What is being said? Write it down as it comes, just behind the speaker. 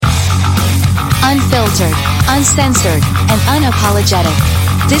Unfiltered, uncensored, and unapologetic.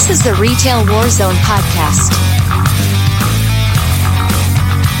 This is the Retail Warzone podcast.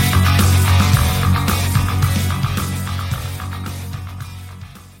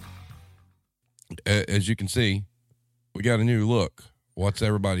 As you can see, we got a new look. What's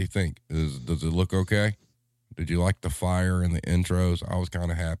everybody think? Does it look okay? Did you like the fire and the intros? I was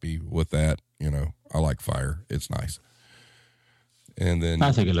kind of happy with that. You know, I like fire. It's nice. And then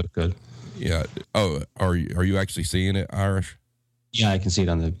I think it looked good. Yeah. Oh, are you actually seeing it, Irish? Yeah, I can see it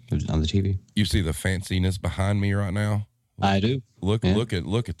on the TV. You see the fanciness behind me right now? I do. Look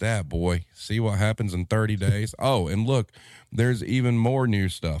at that, boy. See what happens in 30 days. Oh, and look, there's even more new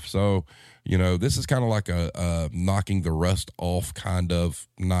stuff. So, you know, this is kind of like a knocking the rust off kind of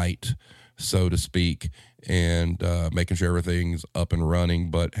night, so to speak, and making sure everything's up and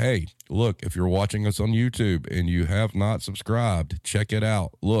running. But hey, look, if you're watching us on YouTube and you have not subscribed, check it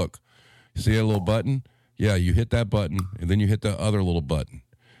out. Look, see a little button? Yeah, you hit that button, and then you hit the other little button.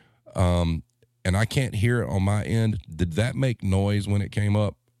 And I can't hear it on my end. Did that make noise when it came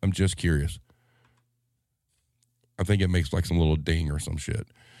up? I'm just curious. I think it makes like some little ding or some shit.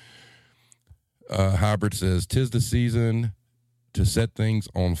 Hybrid says, "'Tis the season to set things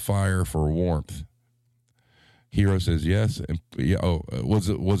on fire for warmth." Hero says yes. And yeah, was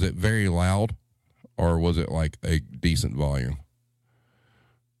it very loud, or was it like a decent volume?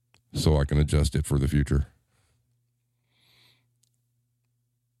 So I can adjust it for the future.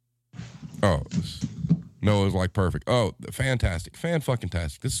 Oh, no, it was like perfect. Oh, fantastic.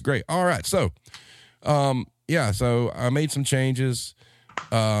 Fan-fucking-tastic. This is great. All right. So, yeah, so I made some changes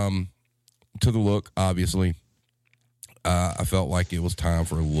to the look, obviously. I felt like it was time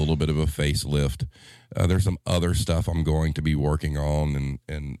for a little bit of a facelift. There's some other stuff I'm going to be working on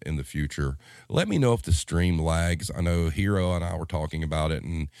in the future. Let me know if the stream lags. I know Hero and I were talking about it,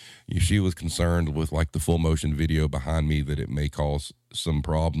 and she was concerned with like the full motion video behind me that it may cause some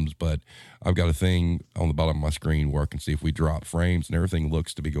problems, but I've got a thing on the bottom of my screen where I can see if we drop frames, and everything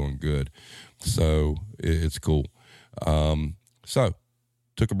looks to be going good. So it's cool. So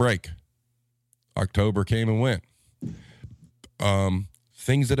took a break. October came and went.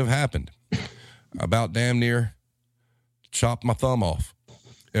 Things that have happened. About damn near chopped my thumb off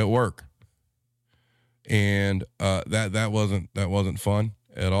at work. And that wasn't fun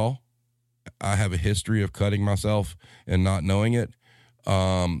at all. I have a history of cutting myself and not knowing it.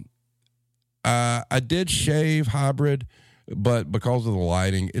 I did shave Hybrid, but because of the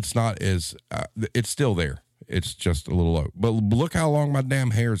lighting, it's not as it's still there. It's just a little low. But look how long my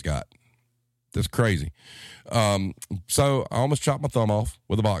damn hair's got. That's crazy. So I almost chopped my thumb off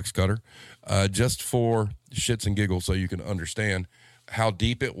with a box cutter, just for shits and giggles, so you can understand how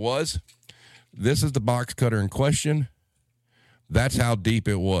deep it was. This is the box cutter in question. That's how deep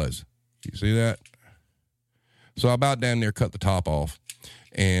it was. You see that? So I about damn near cut the top off,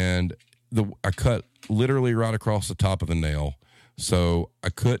 and I cut literally right across the top of the nail. So I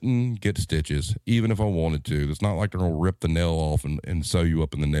couldn't get stitches, even if I wanted to. It's not like they're going to rip the nail off and sew you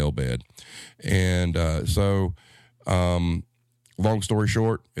up in the nail bed. And long story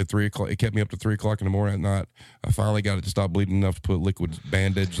short, at 3 o'clock, it kept me up to 3 o'clock in the morning at night. I finally got it to stop bleeding enough to put liquid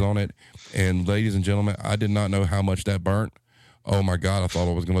bandages on it. And ladies and gentlemen, I did not know how much that burnt. Oh my God, I thought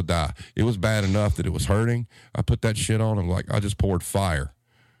I was going to die. It was bad enough that it was hurting. I put that shit on, and like, I just poured fire.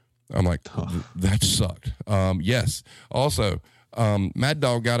 I'm like, that sucked. Yes. Also, Mad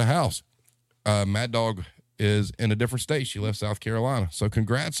Dog got a house. Mad Dog is in a different state. She left South Carolina. So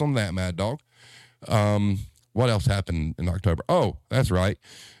congrats on that, Mad Dog. What else happened in October? Oh, that's right.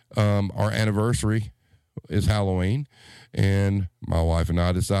 Our anniversary is Halloween, and my wife and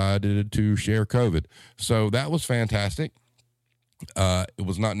I decided to share COVID. So that was fantastic. It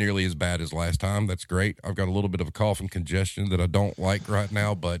was not nearly as bad as last time. That's great. I've got a little bit of a cough and congestion that I don't like right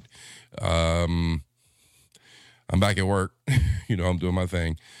now, but I'm back at work. You know, I'm doing my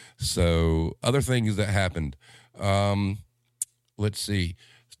thing. So other things that happened. Let's see.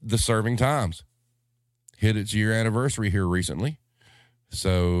 The Serving Times hit its year anniversary here recently.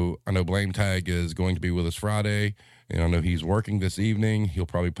 So I know Blame Tag is going to be with us Friday, and I know he's working this evening. He'll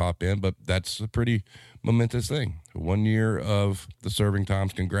probably pop in, but that's a pretty momentous thing. 1 year of the Serving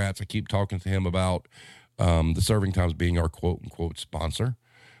Times. Congrats. I keep talking to him about the Serving Times being our quote-unquote sponsor.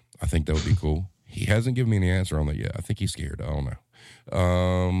 I think that would be cool. He hasn't given me any answer on that yet. I think he's scared. I don't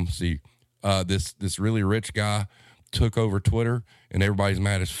know. See, this really rich guy took over Twitter, and everybody's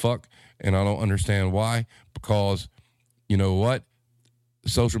mad as fuck, and I don't understand why, because you know what?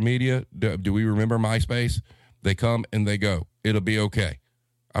 Social media, do we remember MySpace? They come and they go. It'll be okay.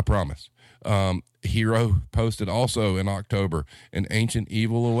 I promise. Hero posted also in October, an ancient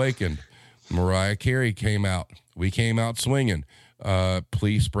evil awakened. Mariah Carey came out. We came out swinging.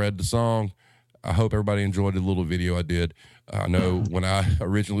 Please spread the song. I hope everybody enjoyed the little video I did. I know when I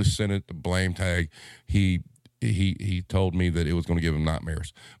originally sent it to Blame Tag, he told me that it was going to give him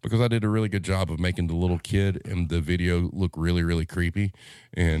nightmares because I did a really good job of making the little kid in the video look really, really creepy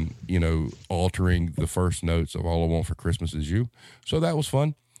and, you know, altering the first notes of All I Want for Christmas Is You. So that was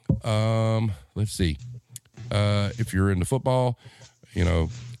fun. Let's see. If you're into football, you know,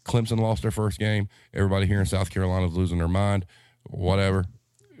 Clemson lost their first game. Everybody here in South Carolina is losing their mind. Whatever.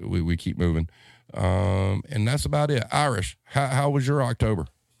 We keep moving. And that's about it. Irish, how was your October?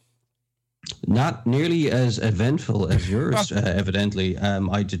 Not nearly as eventful as yours, evidently.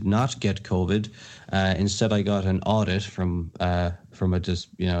 I did not get COVID. Instead, I got an audit from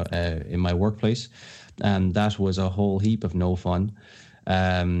in my workplace, and that was a whole heap of no fun.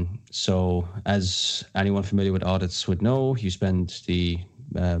 So, as anyone familiar with audits would know, you spend the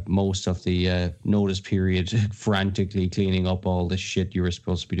most of the notice period frantically cleaning up all the shit you were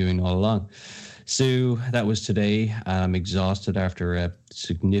supposed to be doing all along. So that was today. I'm exhausted after a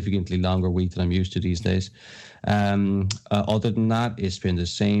significantly longer week than I'm used to these days. Other than that, it's been the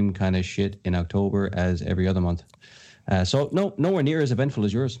same kind of shit in October as every other month. So nowhere near as eventful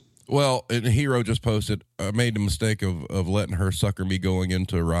as yours. Well, Hero just posted, I made the mistake of letting her sucker me going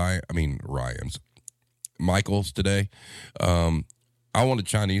into Michael's today. I wanted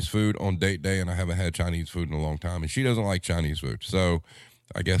Chinese food on date day, and I haven't had Chinese food in a long time, and she doesn't like Chinese food. So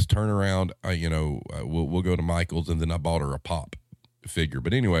I guess turn around, we'll go to Michael's, and then I bought her a pop figure.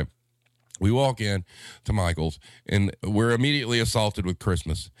 But anyway, we walk in to Michael's, and we're immediately assaulted with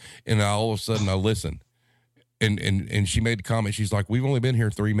Christmas. And all of a sudden I listen, and she made the comment. She's like, we've only been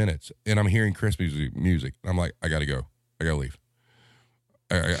here 3 minutes, and I'm hearing Christmas music. I'm like, I got to go. I got to leave.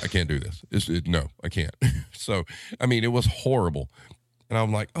 I can't do this. No, I can't. So, I mean, it was horrible. And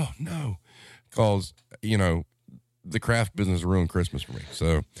I'm like, oh, no, because, you know, the craft business ruined Christmas for me.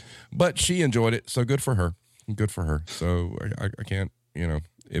 So, but she enjoyed it. So good for her. Good for her. So I can't, you know,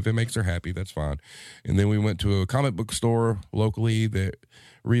 if it makes her happy, that's fine. And then we went to a comic book store locally that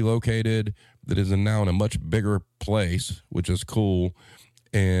relocated, that is now in a much bigger place, which is cool.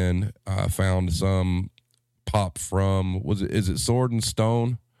 And I found some pop from, is it Sword and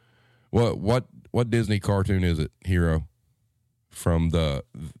Stone? What Disney cartoon is it, Hero? From the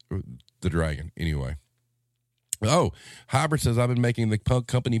dragon, anyway. Oh, Hybrid says, I've been making the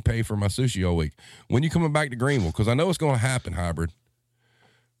company pay for my sushi all week. When you coming back to Greenville? Because I know it's going to happen, Hybrid.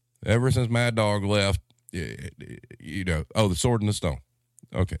 Ever since Mad Dog left, you know, the Sword and the Stone.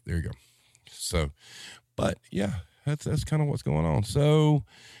 Okay, there you go. So, but yeah, that's kind of what's going on. So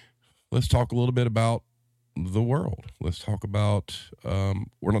let's talk a little bit about the world. Let's talk about,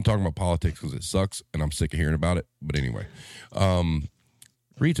 we're not talking about politics because it sucks and I'm sick of hearing about it. But anyway,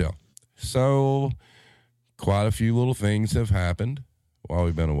 retail. So quite a few little things have happened while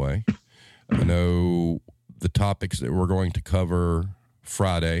we've been away. I know the topics that we're going to cover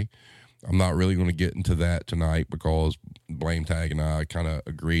Friday. I'm not really going to get into that tonight because Blame Tag and I kind of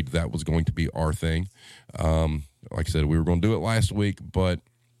agreed that was going to be our thing. Like I said, we were going to do it last week, but,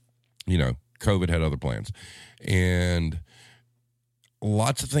 you know, COVID had other plans. And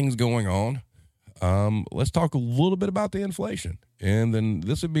lots of things going on. Let's talk a little bit about the inflation. And then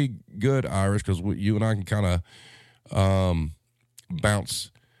this would be good, Irish, because you and I can kind of bounce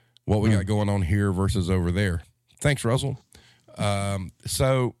what we got going on here versus over there. Thanks, Russell.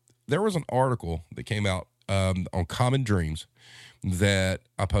 So there was an article that came out on Common Dreams that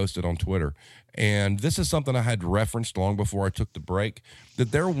I posted on Twitter. And this is something I had referenced long before I took the break,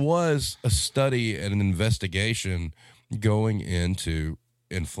 that there was a study and an investigation going into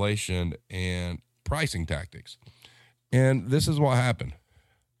inflation and pricing tactics. And this is what happened.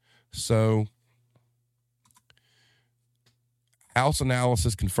 So, House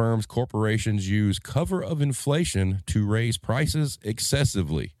analysis confirms corporations use cover of inflation to raise prices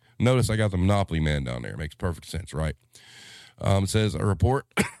excessively. Notice I got the Monopoly man down there. It makes perfect sense, right? It says a report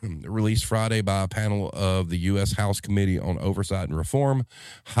released Friday by a panel of the U.S. House Committee on Oversight and Reform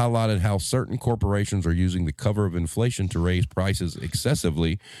highlighted how certain corporations are using the cover of inflation to raise prices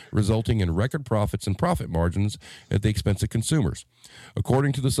excessively, resulting in record profits and profit margins at the expense of consumers.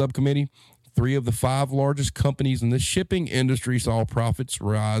 According to the subcommittee, 3 of the 5 largest companies in the shipping industry saw profits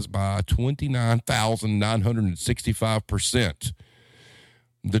rise by 29,965%.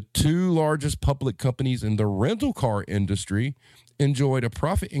 The 2 largest public companies in the rental car industry enjoyed a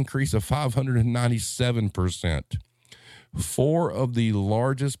profit increase of 597%. 4 of the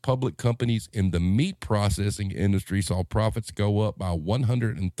largest public companies in the meat processing industry saw profits go up by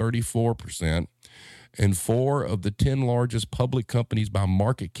 134%. And 4 of the 10 largest public companies by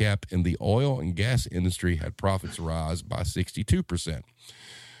market cap in the oil and gas industry had profits rise by 62%.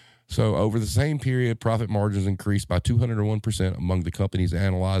 So over the same period, profit margins increased by 201% among the companies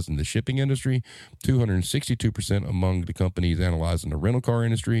analyzed in the shipping industry, 262% among the companies analyzed in the rental car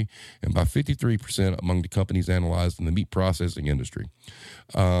industry, and by 53% among the companies analyzed in the meat processing industry.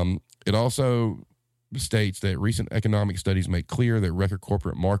 It also states that recent economic studies make clear that record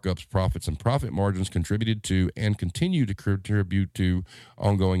corporate markups, profits, and profit margins contributed to and continue to contribute to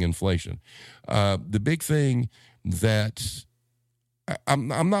ongoing inflation. The big thing that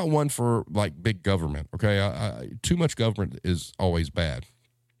I'm not one for like big government. Okay. Too much government is always bad.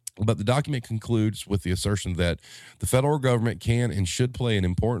 But the document concludes with the assertion that the federal government can and should play an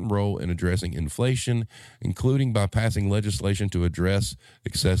important role in addressing inflation, including by passing legislation to address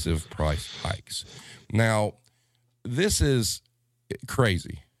excessive price hikes. Now, this is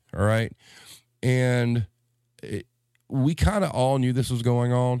crazy. All right. And we kind of all knew this was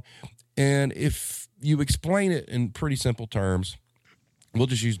going on. And if you explain it in pretty simple terms, we'll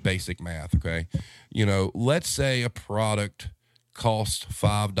just use basic math, okay? You know, let's say a product costs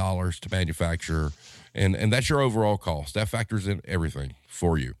 $5 to manufacture, and that's your overall cost. That factors in everything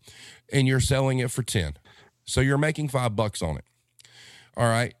for you. And you're selling it for 10. So you're making $5 on it. All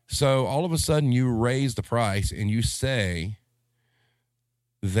right. So all of a sudden you raise the price and you say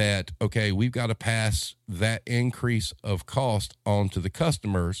that, okay, we've got to pass that increase of cost on to the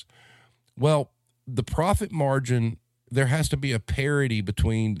customers. Well, the profit margin, there has to be a parity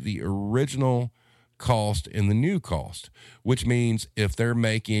between the original cost and the new cost, which means if they're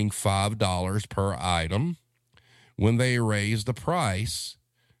making $5 per item, when they raise the price,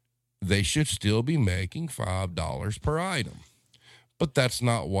 they should still be making $5 per item. But that's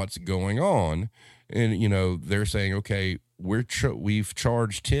not what's going on. And, you know, they're saying, okay, we've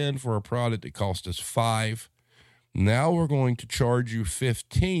charged 10 for a product that cost us 5. Now we're going to charge you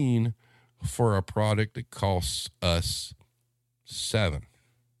 15 for a product that costs us 7.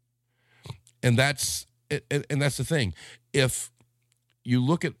 And that's the thing. If you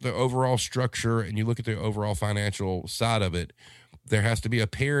look at the overall structure and you look at the overall financial side of it, there has to be a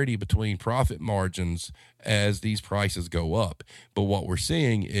parity between profit margins as these prices go up. But what we're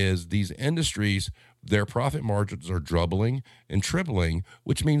seeing is these industries, their profit margins are doubling and tripling,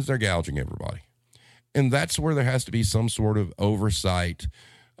 which means they're gouging everybody. And that's where there has to be some sort of oversight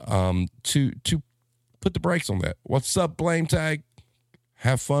to put the brakes on that. What's up, Blame Tag?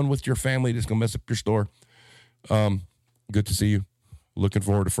 Have fun with your family that's going to mess up your store. Good to see you. Looking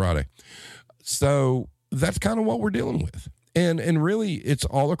forward to Friday. So that's kind of what we're dealing with. And really, it's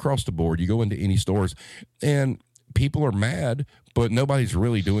all across the board. You go into any stores, and people are mad, but nobody's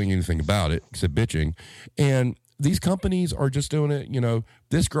really doing anything about it except bitching. And these companies are just doing it, you know,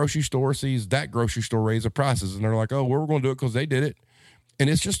 this grocery store sees that grocery store raise the prices, and they're like, oh, we're going to do it because they did it. And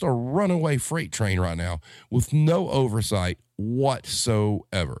it's just a runaway freight train right now with no oversight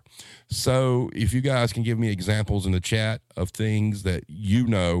whatsoever. So if you guys can give me examples in the chat of things that you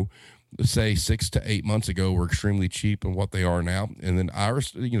know, say 6 to 8 months ago were extremely cheap and what they are now. And then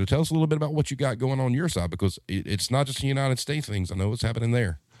Iris, you know, tell us a little bit about what you got going on your side, because it's not just the United States things. I know what's happening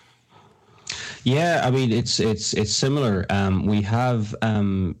there. Yeah, I mean, it's similar. We have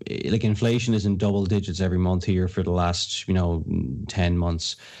like inflation is in double digits every month here for the last 10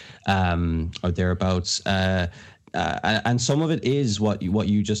 months or thereabouts. And some of it is what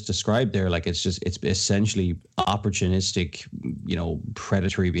you just described there. Like it's essentially opportunistic,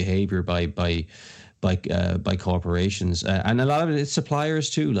 predatory behavior by corporations, and a lot of it is suppliers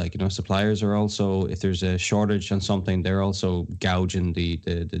too. Like suppliers are also, if there's a shortage on something, they're also gouging the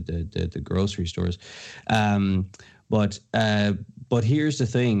grocery stores. But here's the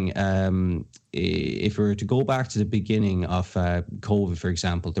thing: if we were to go back to the beginning of COVID, for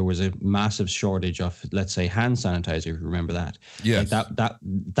example, there was a massive shortage of, let's say, hand sanitizer. If you remember that, yes, like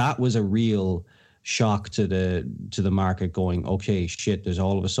that was a real shock to the market, going, okay, shit, there's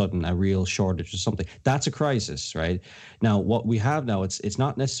all of a sudden a real shortage of something. That's a crisis, right? Now, what we have now, it's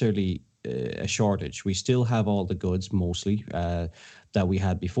not necessarily a shortage. We still have all the goods mostly that we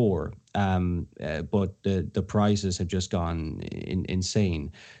had before, but the prices have just gone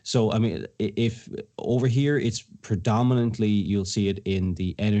insane. So, I mean, if over here, it's predominantly, you'll see it in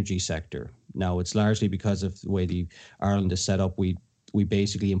the energy sector. Now, it's largely because of the way Ireland is set up. We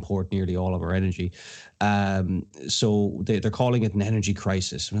basically import nearly all of our energy. So they're calling it an energy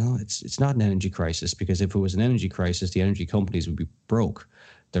crisis. Well, it's not an energy crisis, because if it was an energy crisis, the energy companies would be broke.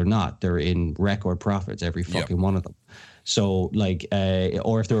 They're not. They're in record profits, every fucking one of them. So like,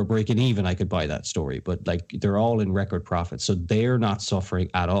 or if they were breaking even, I could buy that story. But like, they're all in record profits. So they're not suffering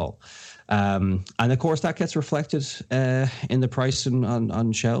at all. And of course, that gets reflected in the price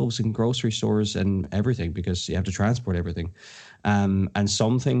on shelves in grocery stores and everything, because you have to transport everything. And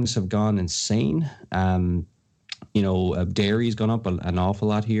some things have gone insane. Dairy's gone up an awful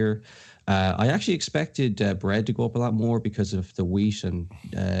lot here. I actually expected bread to go up a lot more because of the wheat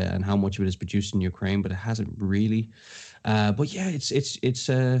and how much of it is produced in Ukraine, but it hasn't really. But yeah,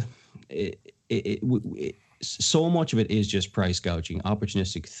 so much of it is just price gouging,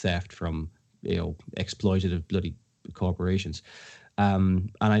 opportunistic theft from exploitative bloody corporations.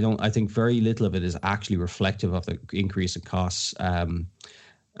 And I think very little of it is actually reflective of the increase in costs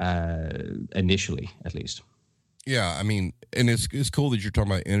initially, at least. Yeah, I mean, and it's cool that you're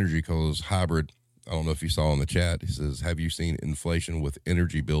talking about energy, because Hybrid, I don't know if you saw in the chat, he says, have you seen inflation with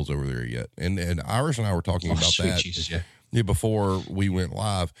energy bills over there yet? And Irish and I were talking about that Jesus, yeah, before we went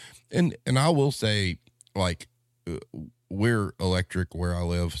live. And I will say, like, we're electric where I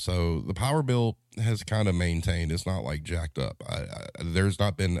live, so the power bill has kind of maintained. It's not like jacked up. There's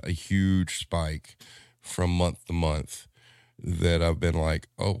not been a huge spike from month to month that I've been like,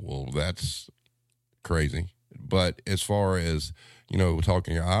 oh, well, that's crazy. But as far as,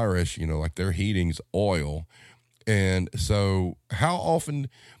 talking Irish, like their heating's oil. And so how often,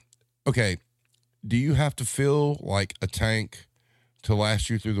 okay, do you have to fill like a tank to last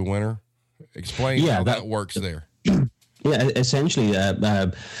you through the winter? Explain how that works there. Yeah, essentially,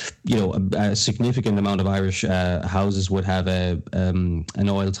 a significant amount of Irish houses would have an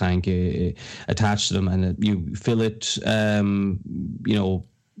oil tank attached to them, and you fill it,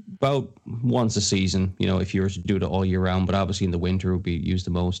 about once a season, if you were to do it all year round, but obviously in the winter it would be used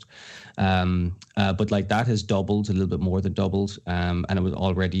the most. But like that has doubled, a little bit more than doubled, and it was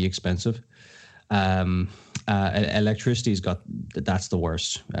already expensive. Electricity's that's the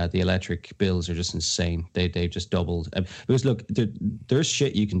worst. The electric bills are just insane. They've just doubled. Because look, there's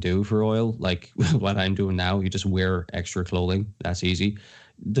shit you can do for oil, like what I'm doing now. You just wear extra clothing. That's easy.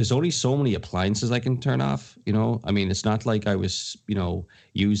 There's only so many appliances I can turn off. I mean, it's not like I was,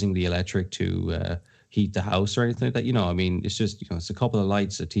 using the electric to heat the house or anything like that. I mean, it's just, it's a couple of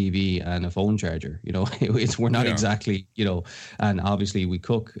lights, a TV, and a phone charger. We're not exactly, and obviously we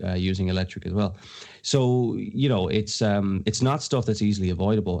cook using electric as well. So, it's not stuff that's easily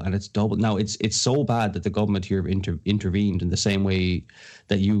avoidable, and it's double. Now, it's so bad that the government here intervened in the same way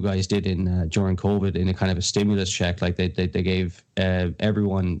that you guys did during COVID, in a kind of a stimulus check. Like they gave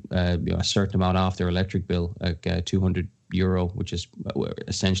everyone a certain amount off their electric bill, like €200, which is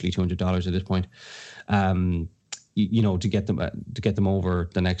essentially $200 at this point. To get them over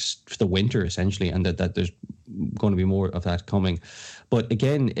the winter, essentially, and that there's going to be more of that coming. But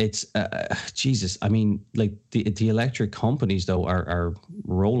again, it's Jesus. I mean, like the electric companies though are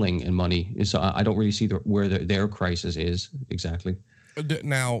rolling in money, so I don't really see where their crisis is exactly.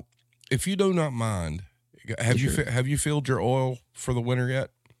 Now, if you do not mind, have you filled your oil for the winter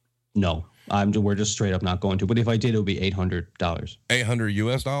yet? No, we're just straight up not going to. But if I did, it would be $800. $800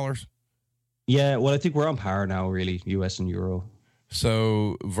 US? Yeah, well, I think we're on par now, really, US and euro.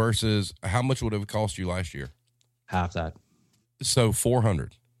 So versus how much would it have cost you last year? Half that. So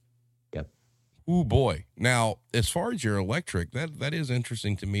 400. Yep. Ooh, boy. Now, as far as your electric, that is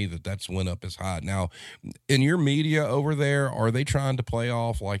interesting to me that's went up as high. Now, in your media over there, are they trying to play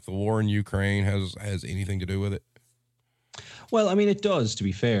off like the war in Ukraine has anything to do with it? Well, I mean, it does, to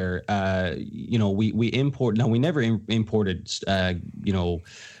be fair. We import. Now, we never imported,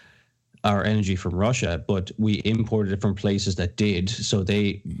 our energy from Russia, but we imported it from places that did. So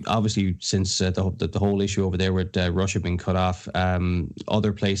they obviously, since the whole issue over there with Russia being cut off,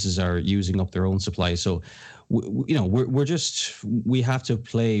 other places are using up their own supply. So, we have to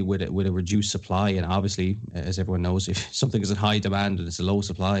play with it with a reduced supply. And obviously, as everyone knows, if something is in high demand and it's a low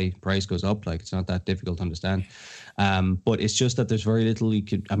supply, price goes up. Like, it's not that difficult to understand. But it's just that there's very little you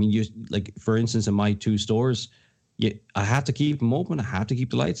could. I mean, for instance, in my two stores, I have to keep them open. I have to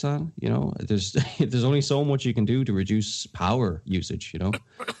keep the lights on. There's only so much you can do to reduce power usage.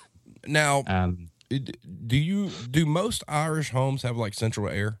 Now, do most Irish homes have like central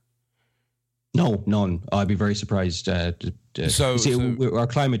air? No, none. I'd be very surprised. Our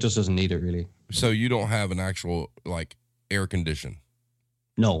climate just doesn't need it, really. So you don't have an actual like air condition?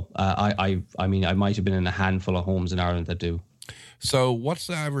 No, I mean, I might have been in a handful of homes in Ireland that do. So what's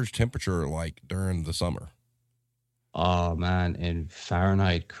the average temperature like during the summer? Oh man, in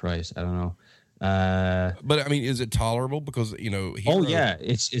Fahrenheit, Christ, I don't know. But I mean, is it tolerable? Because yeah,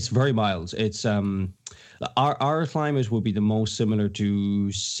 it's very mild. It's our climate would be the most similar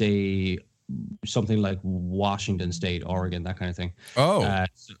to, say, something like Washington State, Oregon, that kind of thing. Oh,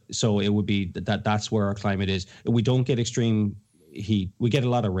 so it would be that's where our climate is. We don't get extreme heat. We get a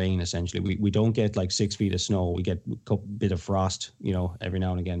lot of rain, essentially. We don't get like 6 feet of snow. We get a bit of frost, every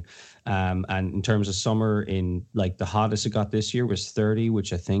now and again. And in terms of summer, in like the hottest it got this year was 30,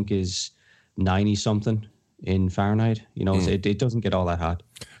 which I think is 90 something in Fahrenheit. It doesn't get all that hot.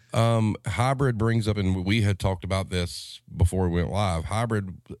 Hybrid brings up, and we had talked about this before we went live.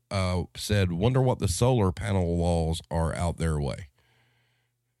 Hybrid said, "Wonder what the solar panel laws are out their way."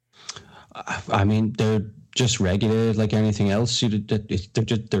 I mean, they're just regulated like anything else.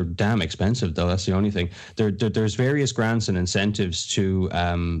 They're damn expensive, though. That's the only thing. There's various grants and incentives to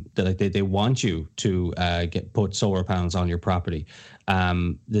they want you to put solar panels on your property.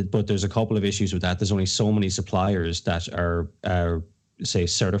 But there's a couple of issues with that. There's only so many suppliers that are say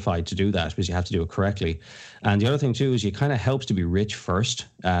certified to do that, because you have to do it correctly. And the other thing too is it kind of helps to be rich first,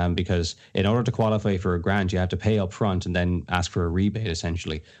 because in order to qualify for a grant, you have to pay up front and then ask for a rebate,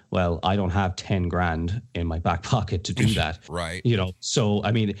 essentially. Well, I don't have 10 grand in my back pocket to do that. Right. So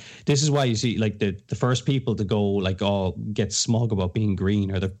I mean, this is why you see like the first people to go like all get smug about being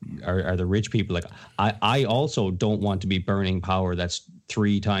green are the rich people. Like I also don't want to be burning power that's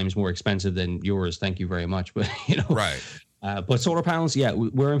 3 times more expensive than yours. Thank you very much. But right. But solar panels, yeah,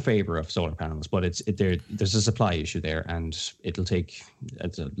 we're in favor of solar panels, but there's a supply issue there, and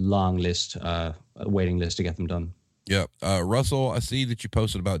it's a long list, a waiting list to get them done. Yeah. Russell, I see that you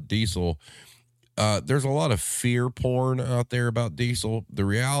posted about diesel. There's a lot of fear porn out there about diesel. The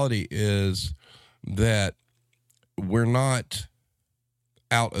reality is that we're not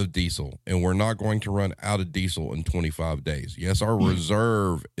out of diesel, and we're not going to run out of diesel in 25 days. Yes, our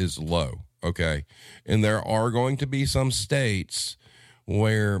reserve is low. Okay. And there are going to be some states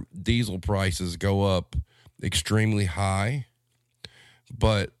where diesel prices go up extremely high.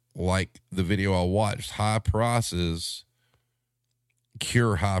 But like the video I watched, high prices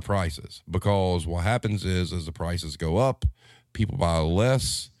cure high prices, because what happens is as the prices go up, people buy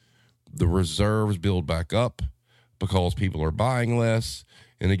less, the reserves build back up because people are buying less,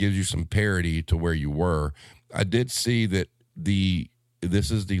 and it gives you some parity to where you were. I did see that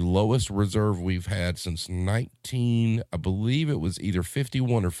this is the lowest reserve we've had since I believe it was either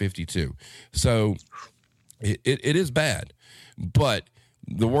 51 or 52. So it is bad, but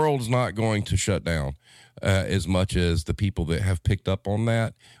the world's not going to shut down as much as the people that have picked up on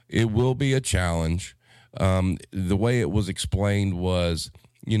that. It will be a challenge. The way it was explained was,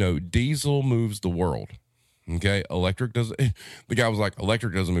 diesel moves the world. Okay. Electric doesn't, the guy was like,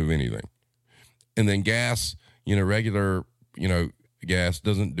 electric doesn't move anything. And then gas, regular, gas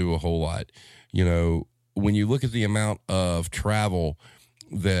doesn't do a whole lot. When you look at the amount of travel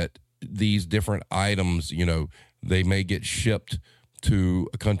that these different items, they may get shipped to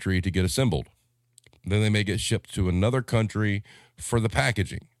a country to get assembled. Then they may get shipped to another country for the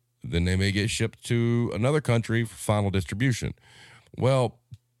packaging. Then they may get shipped to another country for final distribution. Well,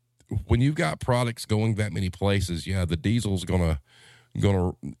 when you've got products going that many places, yeah, the diesel's gonna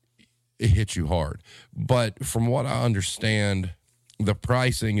hit you hard. But from what I understand, the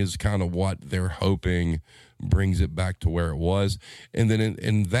pricing is kind of what they're hoping brings it back to where it was. And then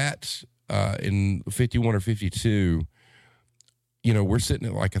in 51 or 52, we're sitting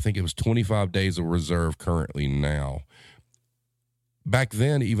at like, I think it was 25 days of reserve currently now. Back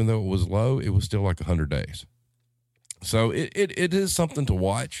then, even though it was low, it was still like 100 days. So it is something to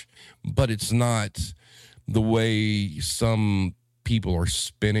watch, but it's not the way some people are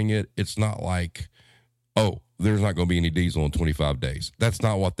spinning it. It's not like, oh, there's not going to be any diesel in 25 days. That's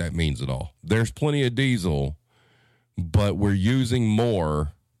not what that means at all. There's plenty of diesel, but we're using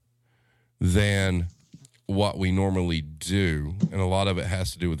more than what we normally do. And a lot of it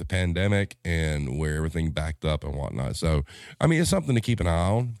has to do with the pandemic and where everything backed up and whatnot. So, I mean, it's something to keep an eye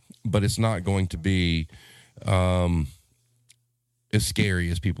on, but it's not going to be as scary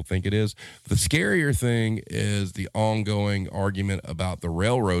as people think it is. The scarier thing is the ongoing argument about the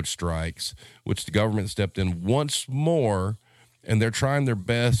railroad strikes, which the government stepped in once more, and they're trying their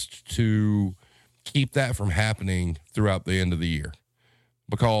best to keep that from happening throughout the end of the year.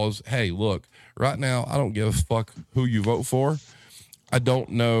 Because, hey, look, right now, I don't give a fuck who you vote for. I don't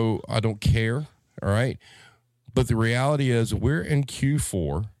know. I don't care. All right. But the reality is we're in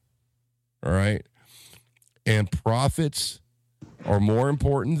Q4. All right. And profits are more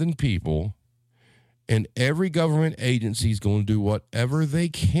important than people, and every government agency is going to do whatever they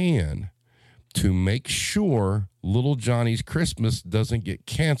can to make sure little Johnny's Christmas doesn't get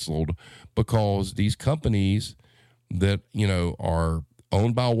canceled, because these companies that, are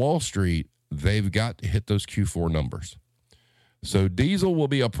owned by Wall Street, they've got to hit those Q4 numbers. So diesel will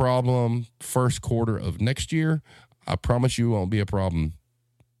be a problem first quarter of next year. I promise you it won't be a problem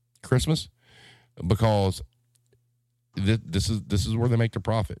Christmas, because this is where they make their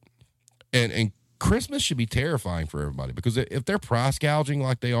profit. And Christmas should be terrifying for everybody, because if they're price gouging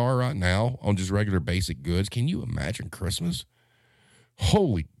like they are right now on just regular basic goods, can you imagine Christmas?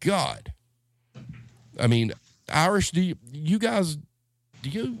 Holy God. I mean, Irish, do you guys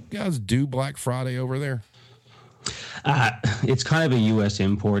do Black Friday over there? It's kind of a U.S.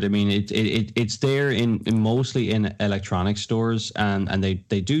 import. I mean, it's there in mostly in electronic stores, and they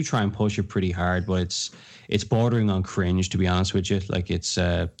do try and push it pretty hard, but it's bordering on cringe, to be honest with you. Like it's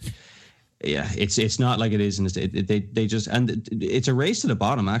not like it is in the they just, and it's a race to the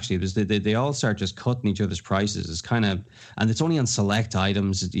bottom actually. They all start just cutting each other's prices. It's kind of, and it's only on select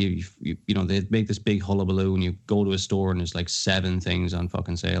items. You know, they make this big hullabaloo, and you go to a store and there's like 7 things on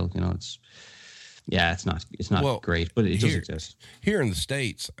fucking sale. You know, it's not great, but it does exist here in the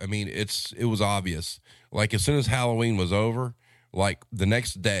States. I mean, it was obvious. Like as soon as Halloween was over, like the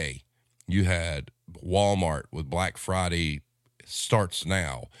next day, you had Walmart with Black Friday starts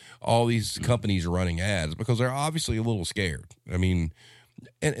now. All these companies are running ads because they're obviously a little scared. I mean,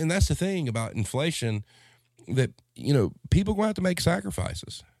 and that's the thing about inflation, that, you know, people going to have to make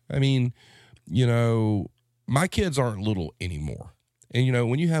sacrifices. I mean, you know, my kids aren't little anymore. And, you know,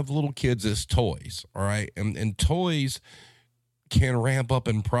 when you have little kids, it's toys, all right? And toys can ramp up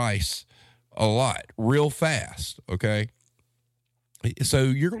in price a lot real fast, okay? So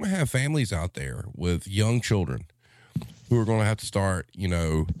you're going to have families out there with young children who are going to have to start, you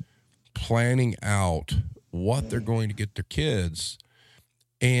know, planning out what they're going to get their kids.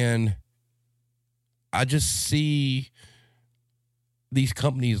 And I just see these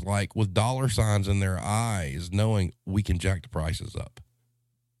companies like with dollar signs in their eyes, knowing we can jack the prices up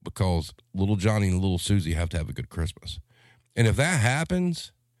because little Johnny and little Susie have to have a good Christmas. And if that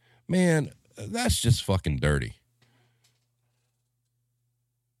happens, man, that's just fucking dirty.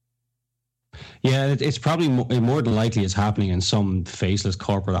 Yeah, it's probably more than likely it's happening in some faceless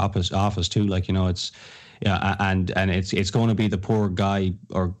corporate office too. Like, you know, it's, yeah, and it's going to be the poor guy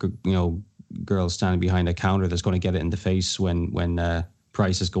or, you know, girl standing behind a counter that's going to get it in the face when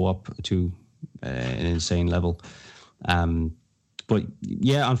prices go up to an insane level. But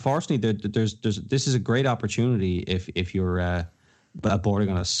yeah, unfortunately, there's this is a great opportunity if you're bordering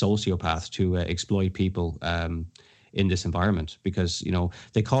on a sociopath to exploit people in this environment, because, you know,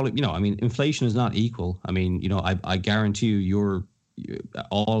 they call it, you know, I mean, inflation is not equal. I mean, you know, I guarantee you,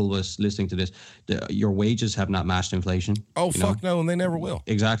 all of us listening to this, your wages have not matched inflation. Oh, fuck no, and they never will.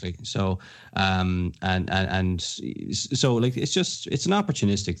 Exactly. So, and so, like, it's an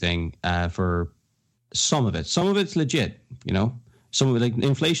opportunistic thing for some of it. Some of it's legit, you know. Some of it, like,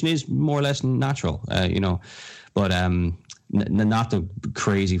 inflation is more or less natural, you know, but not the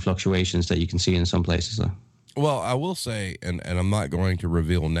crazy fluctuations that you can see in some places, though. Well, I will say, and I'm not going to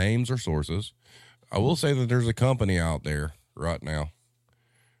reveal names or sources, I will say that there's a company out there right now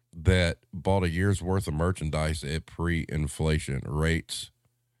that bought a year's worth of merchandise at pre-inflation rates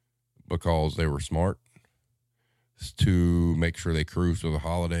because they were smart to make sure they cruise through the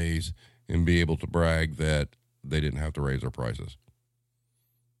holidays and be able to brag that they didn't have to raise their prices.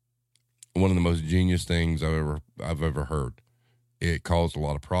 One of the most genius things I've ever heard. It caused a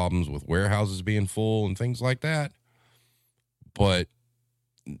lot of problems with warehouses being full and things like that. But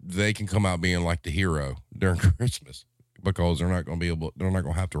they can come out being like the hero during Christmas because they're not going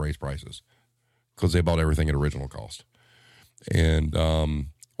to have to raise prices because they bought everything at original cost. And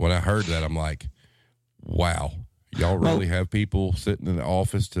when I heard that, I'm like, wow, y'all really have people sitting in the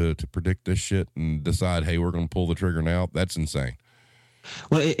office to predict this shit and decide, hey, we're going to pull the trigger now? That's insane.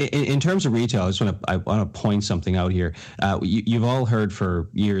 Well, in terms of retail, I want to point something out here. You've all heard for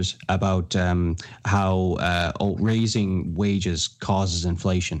years about how raising wages causes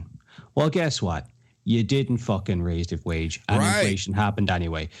inflation. Well, guess what? You didn't fucking raise the wage, and inflation happened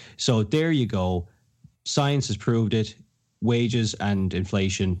anyway. So there you go. Science has proved it. Wages and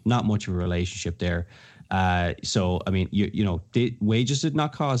inflation, not much of a relationship there. So, I mean, you know, wages did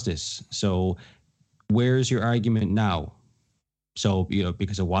not cause this. So where's your argument now? So, you know,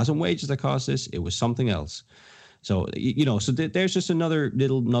 because it wasn't wages that caused this, it was something else. So, you know, so there's just another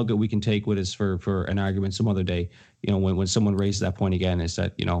little nugget we can take with us for an argument some other day. You know, when someone raises that point again, is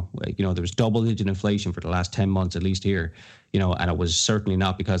that, you know, there was double-digit inflation for the last 10 months, at least here, you know, and it was certainly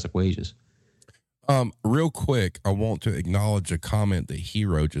not because of wages. Real quick, I want to acknowledge a comment that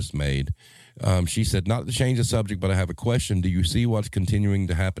Hero just made. She said, not to change the subject, but I have a question. Do you see what's continuing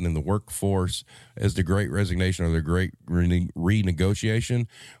to happen in the workforce as the great resignation or the great renegotiation?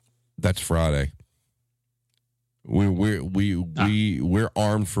 That's Friday. We're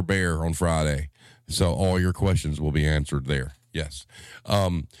armed for bear on Friday. So all your questions will be answered there. Yes.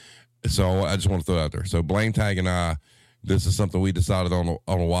 So I just want to throw it out there. So Blame Tag and I this is something we decided on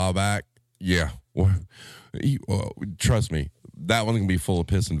a while back. Yeah. Well, trust me, that one's going to be full of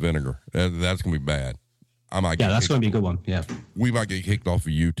piss and vinegar. That's going to be bad. That's going to be a good one. Yeah. We might get kicked off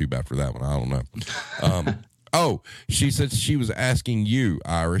of YouTube after that one. I don't know. Oh, she said she was asking you,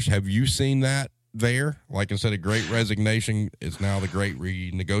 Irish, have you seen that there? Like instead of Great Resignation, it's now the Great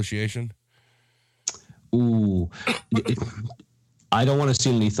Renegotiation? Ooh. I don't want to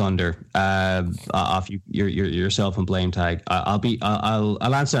steal any thunder off your self and blame tag.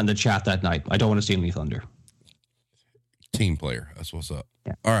 I'll answer in the chat that night. I don't want to steal any thunder. Team player, that's what's up.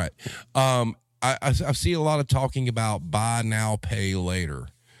 Yeah. All right. I see a lot of talking about buy now, pay later.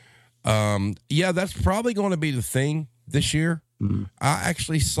 Yeah, that's probably going to be the thing this year. Mm-hmm. I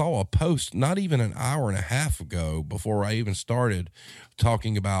actually saw a post not even an hour and a half ago before I even started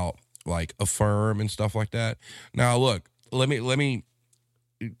talking about like Affirm and stuff like that. Now, look. Let me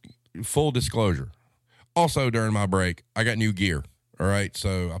full disclosure. Also, during my break, I got new gear. All right.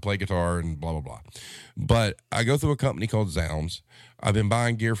 So I play guitar and blah, blah, blah. But I go through a company called Zounds. I've been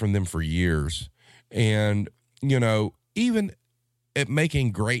buying gear from them for years. And, even at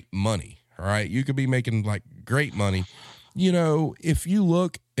making great money, all right, you could be making like great money. If you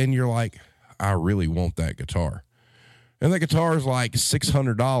look and you're like, I really want that guitar. And that guitar is like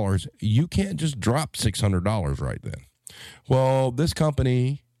 $600. You can't just drop $600 right then. Well, this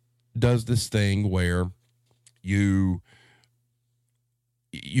company does this thing where you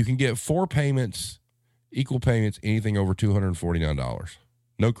can get 4 payments, equal payments, anything over $249.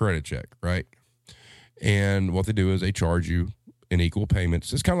 No credit check, right? And what they do is they charge you in equal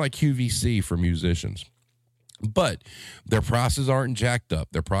payments. It's kind of like QVC for musicians. But their prices aren't jacked up.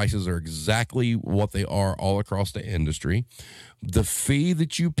 Their prices are exactly what they are all across the industry. The fee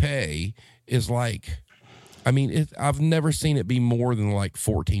that you pay is like... I've never seen it be more than like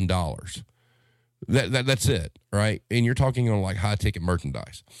 $14. That's it, right? And you're talking on like high ticket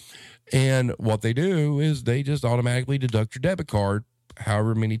merchandise. And what they do is they just automatically deduct your debit card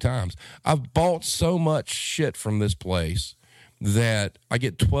however many times. I've bought so much shit from this place that I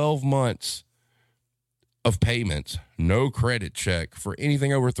get 12 months of payments, no credit check for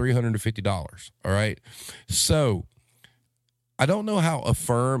anything over $350. All right. So I don't know how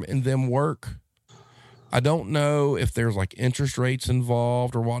Affirm and them work. I don't know if there's like interest rates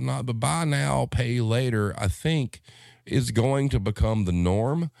involved or whatnot, but buy now, pay later, I think is going to become the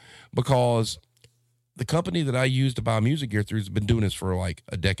norm because the company that I use to buy music gear through has been doing this for like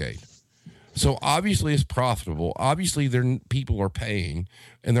a decade. So obviously it's profitable. Obviously people are paying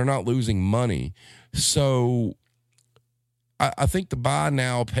and they're not losing money. So I think the buy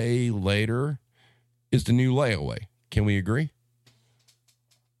now, pay later is the new layaway. Can we agree?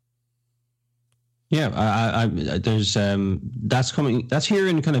 Yeah, I there's that's coming. That's here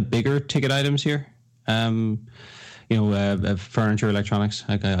in kind of bigger ticket items here. Furniture, electronics.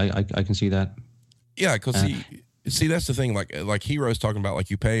 I can see that. Yeah, because see that's the thing. Like Hero's talking about, like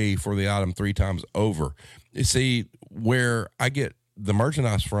you pay for the item 3 times over. You see where I get the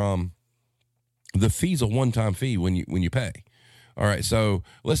merchandise from. The fee's a one-time fee when you pay. All right, so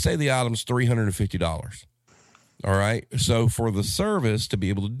let's say the item's $350. All right, so for the service to be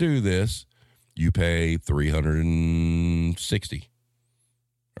able to do this. You pay $360.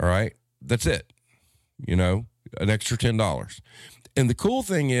 All right. That's it. An extra $10. And the cool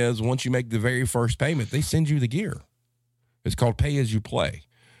thing is once you make the very first payment, they send you the gear. It's called pay as you play.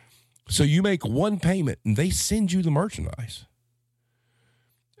 So you make one payment and they send you the merchandise.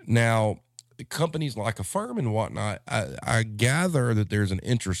 Now, companies like Affirm and whatnot, I gather that there's an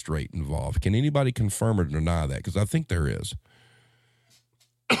interest rate involved. Can anybody confirm or deny that? Because I think there is.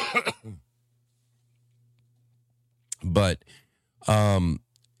 But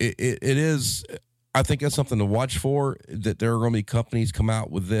it is, I think that's something to watch for, that there are going to be companies come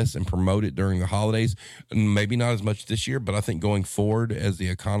out with this and promote it during the holidays. And maybe not as much this year, but I think going forward as the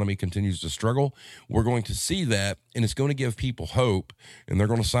economy continues to struggle, we're going to see that, and it's going to give people hope, and they're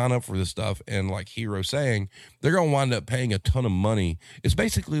going to sign up for this stuff. And like Hero saying, they're going to wind up paying a ton of money. It's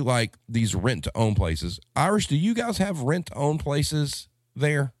basically like these rent-to-own places. Irish, do you guys have rent-to-own places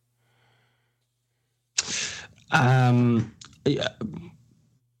there?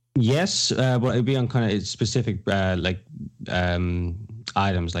 Yes, but it'd be on kind of specific items.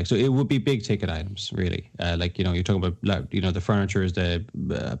 Like, so it would be big ticket items, really. You're talking about the furniture,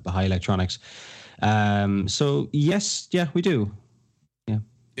 the high electronics. So yes, yeah, we do. Yeah,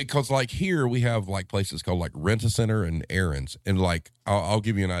 because like here we have like places called like Rent-A-Center and Aaron's, and like I'll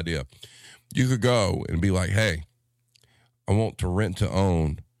give you an idea. You could go and be like, hey, I want to rent to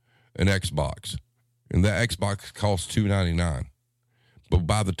own an Xbox. And that Xbox costs $299, but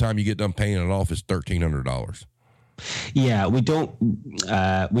by the time you get done paying it off, it's $1,300. Yeah, we don't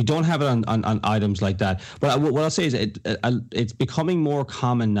have it on items like that. But what I'll say is it's becoming more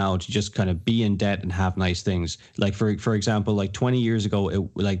common now to just kind of be in debt and have nice things. Like for example, like 20 years ago,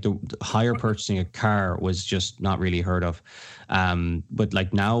 the hire purchasing a car was just not really heard of. But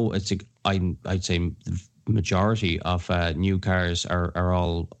like now, I'd say the majority of new cars are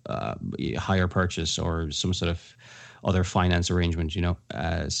all hire purchase or some sort of other finance arrangement,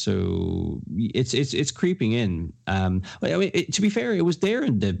 so it's creeping in. I mean, to be fair, it was there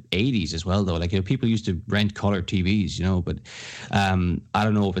in the 80s as well, though. Like, people used to rent color TVs, but I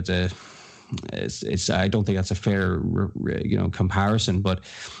don't know if it's I don't think that's a fair comparison, but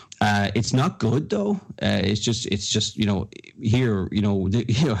it's not good though. It's just here,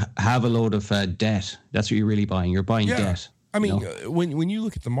 have a load of debt. That's what you're really buying. You're buying debt. I mean, when you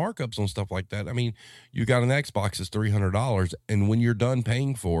look at the markups on stuff like that, I mean, you got an Xbox that's $300, and when you're done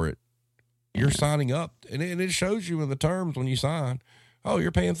paying for it, you're signing up, and it shows you in the terms when you sign. Oh,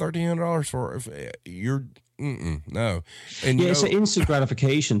 you're paying $1,300 for if you're no. And it's an instant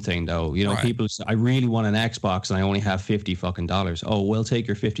gratification thing, though. Right. People say, I really want an Xbox, and I only have $50. Oh, we'll take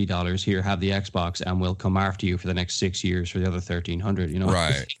your $50 here, have the Xbox, and we'll come after you for the next 6 years for the other $1,300.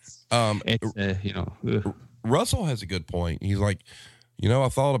 Right. Russell has a good point. He's like, I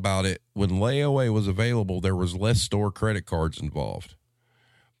thought about it. When layaway was available, there was less store credit cards involved.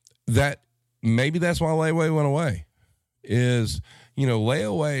 Maybe that's why layaway went away.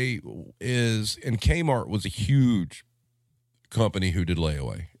 Layaway and Kmart was a huge company who did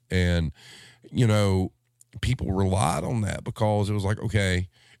layaway. And, people relied on that because it was like, okay,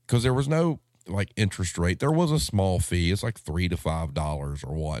 because there was no like interest rate. There was a small fee. It's like $3 to $5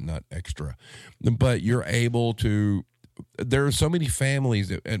 or whatnot extra, but you're able to, there are so many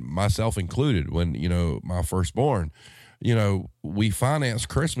families and myself included, when, my firstborn, we financed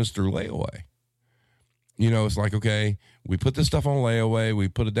Christmas through layaway. It's like, okay, we put this stuff on layaway, we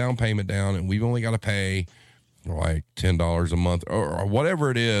put a down payment down, and we've only got to pay like $10 a month or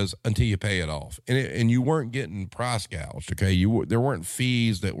whatever it is until you pay it off. And you weren't getting price gouged. Okay. There weren't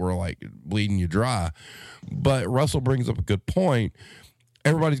fees that were like bleeding you dry, but Russell brings up a good point.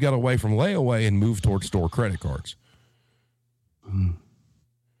 Everybody's got away from layaway and moved towards store credit cards.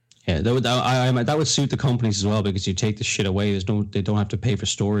 Yeah. That would suit the companies as well, because you take the shit away. They don't have to pay for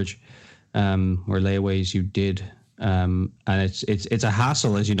storage, where layaways you did. And it's a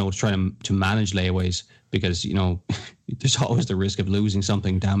hassle, as trying to manage layaways, because there's always the risk of losing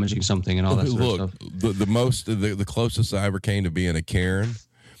something, damaging something, and all that sort of stuff. The closest I ever came to being a Karen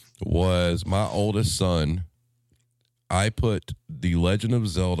was my oldest son. I put the Legend of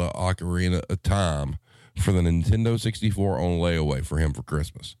Zelda Ocarina of Time for the Nintendo 64 on layaway for him for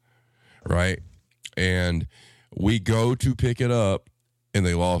Christmas, right? And we go to pick it up, and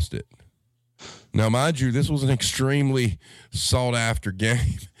they lost it. Now, mind you, this was an extremely sought-after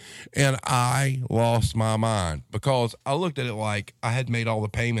game, and I lost my mind because I looked at it like I had made all the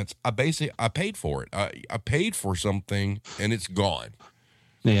payments. I paid for it. I paid for something, and it's gone.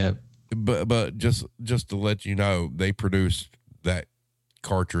 Yeah. But just to let you know, they produced that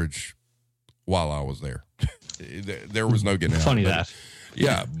cartridge while I was there. There was no getting out. Funny that.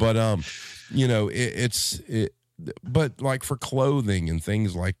 Yeah, but but like for clothing and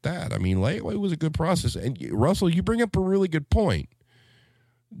things like that, I mean, layaway was a good process. And Russell, you bring up a really good point.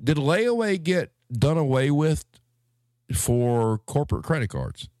 Did layaway get done away with for corporate credit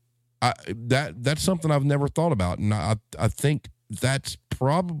cards? That's something I've never thought about, and I think that's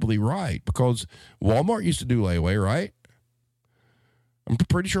probably right, because Walmart used to do layaway, right? I'm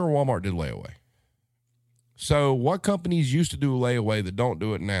pretty sure Walmart did layaway. So what companies used to do layaway that don't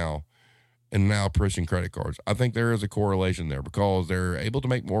do it now? And now pushing credit cards. I think there is a correlation there, because they're able to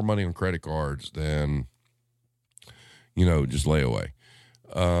make more money on credit cards than, just layaway.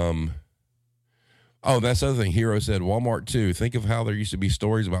 That's the other thing. Hero said Walmart too. Think of how there used to be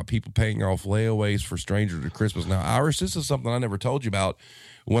stories about people paying off layaways for strangers at Christmas. Now, Irish, this is something I never told you about.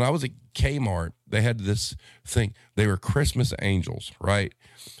 When I was at Kmart, they had this thing. They were Christmas angels, right?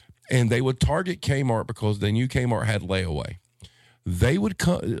 And they would target Kmart because they knew Kmart had layaway. They would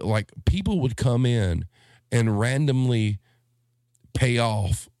come, like people would come in and randomly pay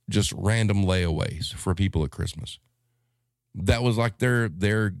off just random layaways for people at Christmas. That was like their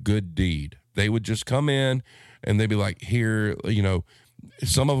good deed. They would just come in and they'd be like, here,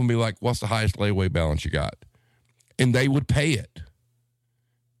 some of them be like, what's the highest layaway balance you got? And they would pay it.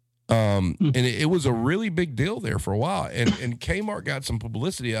 And it was a really big deal there for a while. And Kmart got some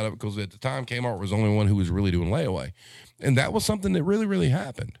publicity out of it because at the time Kmart was the only one who was really doing layaway. And that was something that really, really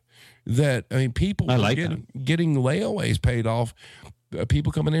happened. People were getting layaways paid off.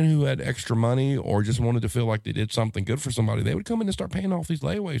 people coming in who had extra money or just wanted to feel like they did something good for somebody, they would come in and start paying off these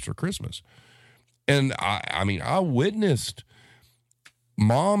layaways for Christmas. And I mean, I witnessed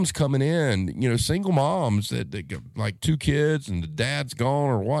moms coming in, single moms that get like 2 kids and the dad's gone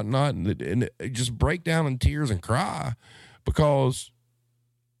or whatnot, and just break down in tears and cry because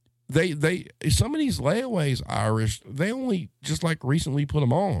they some of these layaways, Irish, they only just like recently put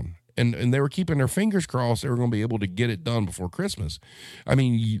them on. And they were keeping their fingers crossed they were going to be able to get it done before Christmas. I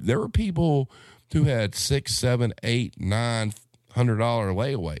mean, there were people who had $600, $700, $800, $900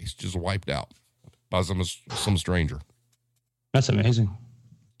 layaways just wiped out by some stranger. That's amazing.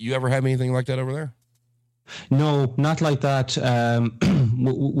 You ever have anything like that over there? No, not like that.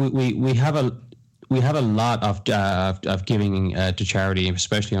 We have a lot of giving to charity,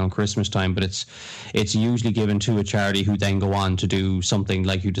 especially on Christmas time. But it's usually given to a charity who then go on to do something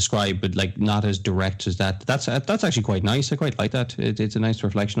like you described, but like not as direct as that. That's actually quite nice. I quite like that. It's a nice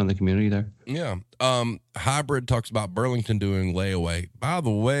reflection on the community there. Yeah. Hybrid talks about Burlington doing layaway. By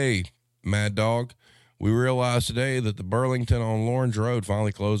the way, Mad Dog, we realized today that the Burlington on Lawrence Road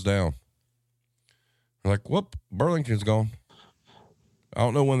finally closed down. We're like, whoop, Burlington's gone. I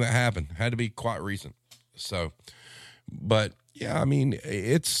don't know when that happened. Had to be quite recent. So, but yeah, I mean,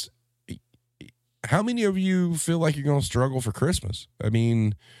 it's, how many of you feel like you're going to struggle for Christmas? I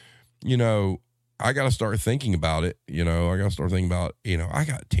mean, I got to start thinking about it. I got to start thinking about, I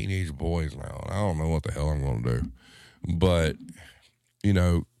got teenage boys now. And I don't know what the hell I'm going to do. But,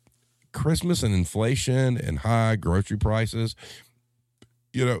 Christmas and inflation and high grocery prices,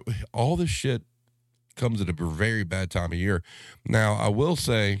 all this shit comes at a very bad time of year. Now, I will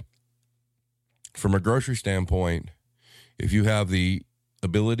say, from a grocery standpoint, if you have the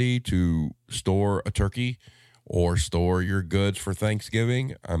ability to store a turkey or store your goods for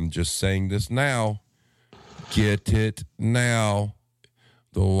Thanksgiving, I'm just saying this now, get it now.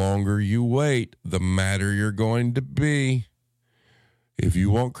 The longer you wait, the madder you're going to be. If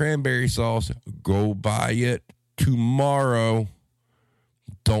you want cranberry sauce, go buy it tomorrow.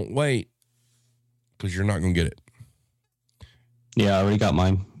 Don't wait, because you're not going to get it. Yeah, I already got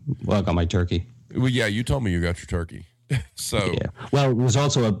mine. Well, I got my turkey. Well, yeah, you told me you got your turkey. So yeah. Well, there's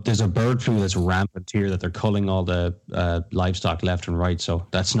also there's a bird flu that's rampant here that they're culling all the livestock left and right. So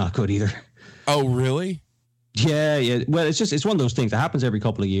that's not good either. Oh, really? Yeah. Well, it's one of those things that happens every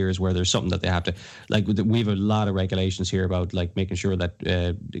couple of years where there's something that they have to, like, we have a lot of regulations here about like making sure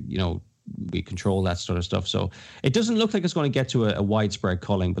that we control that sort of stuff. So it doesn't look like it's going to get to a widespread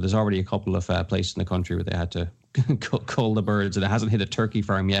culling, but there's already a couple of places in the country where they had to cull the birds, and it hasn't hit a turkey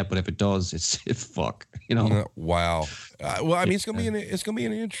farm yet. But if it does, it's fuck. Wow. Well, I mean, it's gonna be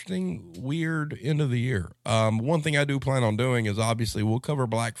an interesting, weird end of the year. One thing I do plan on doing is obviously we'll cover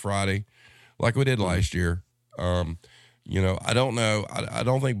Black Friday, like we did last year. I don't know. I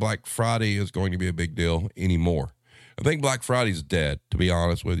don't think Black Friday is going to be a big deal anymore. I think Black Friday's dead, to be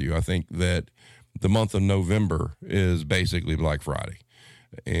honest with you. I think that the month of November is basically Black Friday.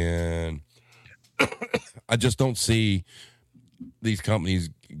 And I just don't see these companies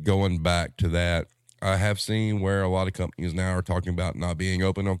going back to that. I have seen where a lot of companies now are talking about not being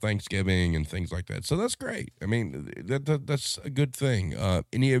open on Thanksgiving and things like that. So that's great. I mean, that's a good thing.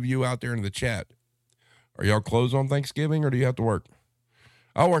 Any of you out there in the chat, are y'all closed on Thanksgiving or do you have to work?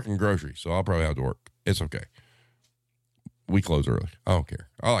 I work in grocery, so I'll probably have to work. It's okay. We close early. I don't care.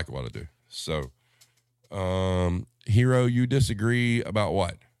 I like what I do. So, Hero, you disagree about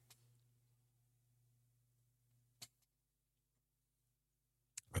what?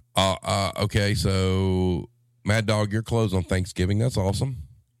 Okay. So, Mad Dog, you're closed on Thanksgiving. That's awesome.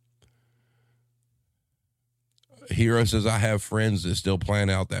 Hero says, I have friends that still plan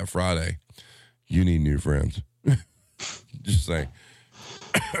out that Friday. You need new friends. Just saying.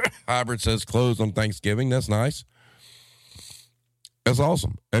 Hybrid says closed on Thanksgiving. That's nice. That's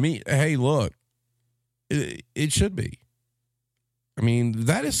awesome. I mean, hey, look, it should be. I mean,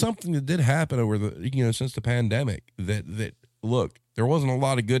 that is something that did happen over since the pandemic. That look, there wasn't a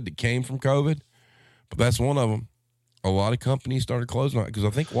lot of good that came from COVID, but that's one of them. A lot of companies started closing on it because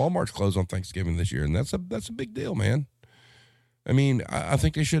I think Walmart's closed on Thanksgiving this year, and that's a big deal, man. I mean, I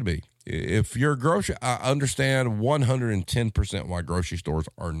think they should be. If you're a grocery, I understand 110% why grocery stores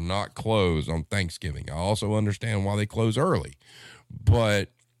are not closed on Thanksgiving. I also understand why they close early. But,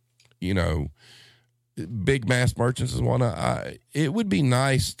 big mass merchants is one. It would be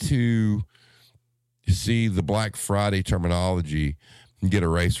nice to see the Black Friday terminology get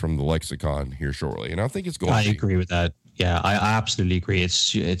erased from the lexicon here shortly. And I think it's going to be. I agree with that. Yeah, I absolutely agree.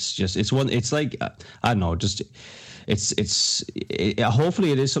 It's like, I don't know, just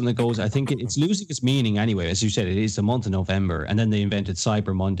hopefully it is something that goes. I think it's losing its meaning anyway. As you said, it is the month of November, and then they invented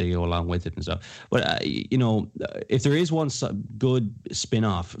Cyber Monday to go along with it and stuff. But if there is one good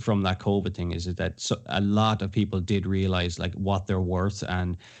spin-off from that COVID thing, is that a lot of people did realize like what they're worth,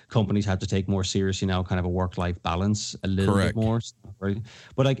 and companies have to take more seriously now, kind of a work-life balance a little bit more. Right?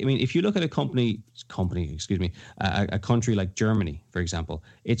 But like, I mean, if you look at a country like Germany, for example,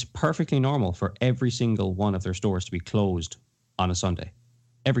 it's perfectly normal for every single one of their stores to be closed on a Sunday,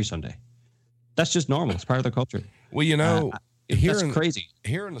 every Sunday. That's just normal. It's part of their culture. Well, that's crazy.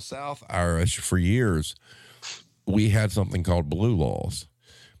 Here in the South Irish, for years, we had something called blue laws.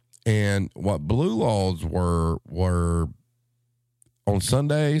 And what blue laws were on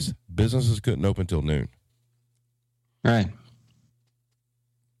Sundays, businesses couldn't open till noon. Right.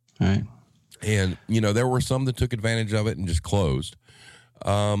 And, there were some that took advantage of it and just closed.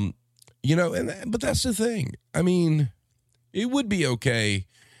 But that's the thing. I mean, it would be okay.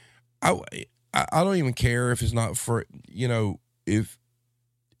 I don't even care if it's not for, if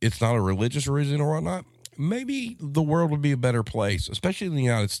it's not a religious reason or whatnot. Maybe the world would be a better place, especially in the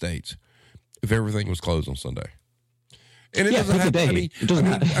United States, if everything was closed on Sunday. And it doesn't have,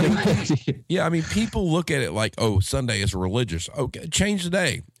 people look at it like, oh, Sunday is religious. Okay, change the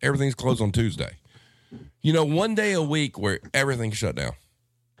day. Everything's closed on Tuesday. One day a week where everything's shut down.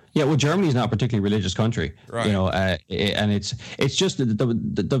 Yeah, well, Germany's not a particularly religious country, right? And it's just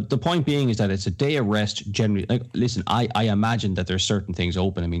the point being is that it's a day of rest generally. Like, listen, I imagine that there's certain things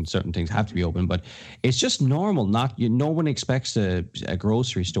open. I mean, certain things have to be open, but it's just normal. No one expects a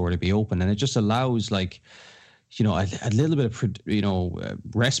grocery store to be open, and it just allows like, a little bit of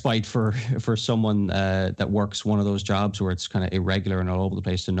respite for someone that works one of those jobs where it's kind of irregular and all over the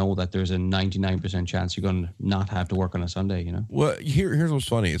place, to know that there's a 99% chance you're going to not have to work on a Sunday. Well, here's what's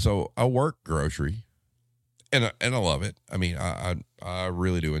funny. So I work grocery, and I love it. I mean, I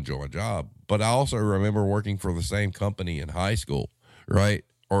really do enjoy my job. But I also remember working for the same company in high school, right,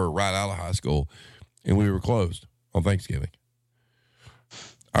 or right out of high school, and we were closed on Thanksgiving.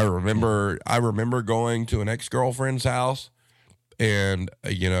 I remember going to an ex-girlfriend's house, and,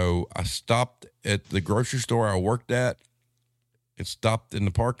 I stopped at the grocery store I worked at. It stopped in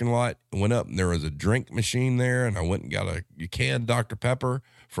the parking lot and went up, and there was a drink machine there, and I went and got a canned Dr. Pepper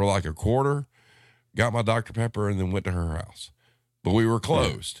for like $0.25, got my Dr. Pepper, and then went to her house. But we were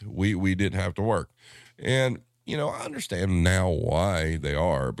closed. We didn't have to work. And, I understand now why they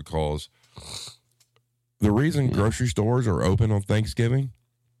are, because the reason grocery stores are open on Thanksgiving,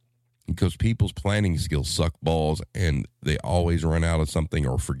 because people's planning skills suck balls, and they always run out of something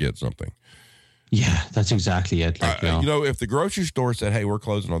or forget something. Yeah, that's exactly it. Like, if the grocery store said, hey, we're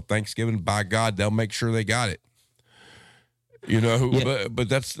closing on Thanksgiving, by God, they'll make sure they got it. But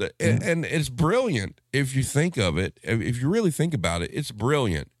that's and it's brilliant if you think of it. If you really think about it, it's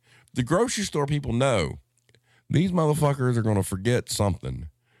brilliant. The grocery store people know these motherfuckers are going to forget something,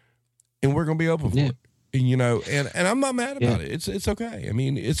 and we're going to be open for it. And I'm not mad about it. It's okay. I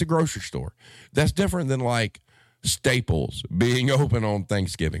mean, it's a grocery store. That's different than like Staples being open on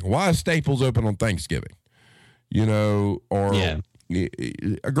Thanksgiving. Why is Staples open on Thanksgiving? Or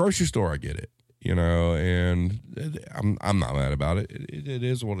a grocery store, I get it. And I'm not mad about it. It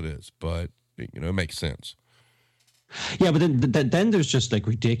is what it is, but it makes sense. Yeah, but then there's just like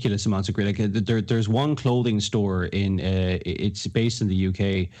ridiculous amounts of great. Like there's one clothing store it's based in the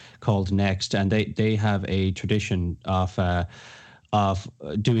UK called Next, and they have a tradition of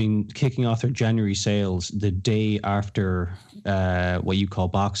kicking off their January sales the day after what you call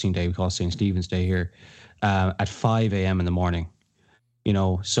Boxing Day. We call St. Stephen's Day here at 5 a.m. in the morning.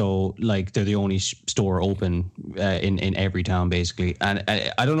 So like they're the only store open in every town basically, and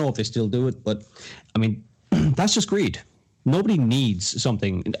I don't know if they still do it, but I mean. That's just greed. Nobody needs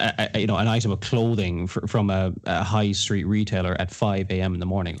something, an item of clothing from a high street retailer at 5 a.m. in the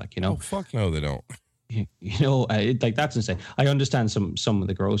morning. Oh, fuck no, they don't. Like that's insane. I understand some of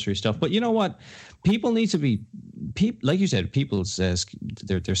the grocery stuff, but you know what? People need to be, like you said, people's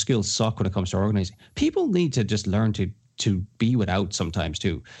their skills suck when it comes to organizing. People need to just learn to be without sometimes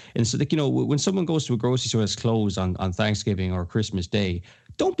too. And so, when someone goes to a grocery store that's closed on Thanksgiving or Christmas Day,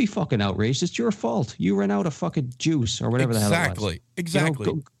 don't be fucking outraged. It's your fault. You ran out of fucking juice or whatever the hell it was.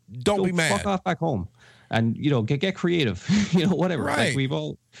 Exactly. Don't be mad. Fuck off back home, and get creative. Whatever. Right. Like we've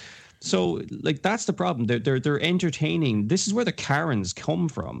all. So like that's the problem. They're entertaining. This is where the Karens come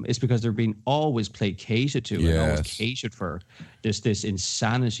from. It's because they're being always placated to and always catered for. This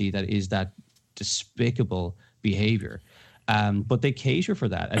insanity that is that despicable behavior. But they cater for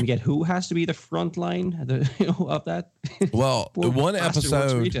that, and yet who has to be the front line of that? Well, one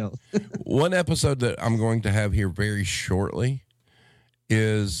episode that I'm going to have here very shortly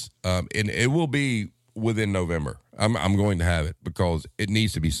is, and it will be within November. I'm going to have it because it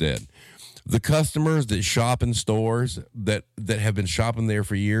needs to be said. The customers that shop in stores that have been shopping there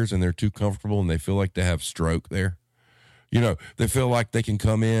for years and they're too comfortable and they feel like they have stroke there. They feel like they can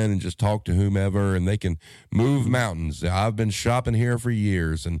come in and just talk to whomever and they can move mountains. I've been shopping here for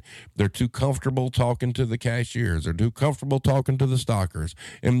years and they're too comfortable talking to the cashiers. They're too comfortable talking to the stockers.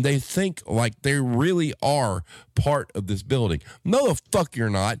 And they think like they really are part of this building. No, the fuck you're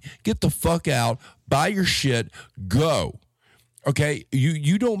not. Get the fuck out, buy your shit, go. Okay?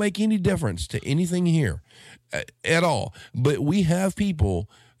 You don't make any difference to anything here at all. But we have people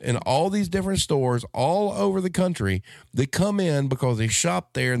in all these different stores all over the country that come in because they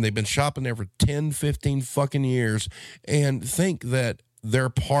shop there and they've been shopping there for 10, 15 fucking years and think that they're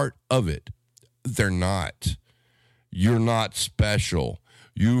part of it. They're not. You're not special.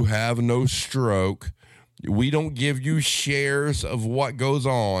 You have no stroke. We don't give you shares of what goes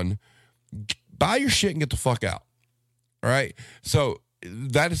on. Buy your shit and get the fuck out. All right? So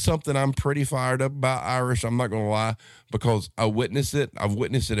that is something I'm pretty fired up about, Irish. I'm not going to lie, because I witnessed it. I've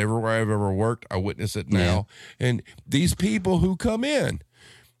witnessed it everywhere I've ever worked. I witness it now. Yeah. And these people who come in,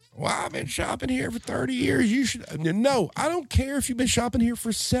 well, I've been shopping here for 30 years. You should. No, I don't care if you've been shopping here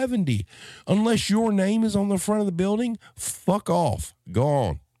for 70. Unless your name is on the front of the building, fuck off. Go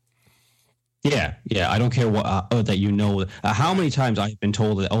on. Yeah. I don't care what that how many times I've been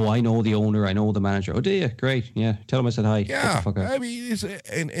told that. Oh, I know the owner, I know the manager. Oh, do you? Great. Yeah, tell them I said hi. Yeah, I mean,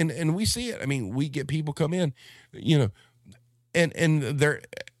 and we see it. I mean, we get people come in, and they're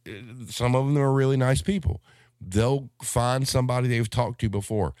some of them are really nice people. They'll find somebody they've talked to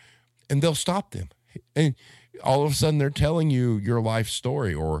before, and they'll stop them, and all of a sudden they're telling you your life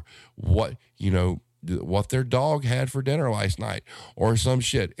story or what their dog had for dinner last night or some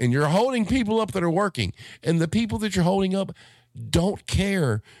shit. And you're holding people up that are working, and the people that you're holding up don't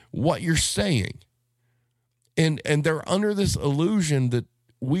care what you're saying. And they're under this illusion that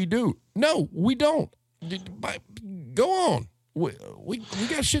we do. No, we don't. Go on. We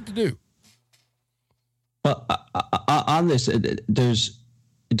got shit to do. Well, on this, it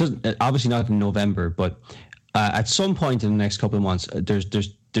doesn't obviously not in November, but at some point in the next couple of months, there's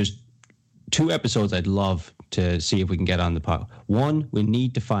 2 episodes I'd love to see if we can get on the pod. One, we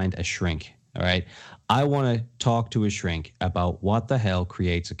need to find a shrink. All right. I want to talk to a shrink about what the hell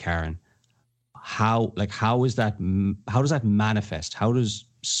creates a Karen. How does that manifest? How does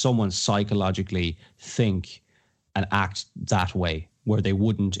someone psychologically think and act that way where they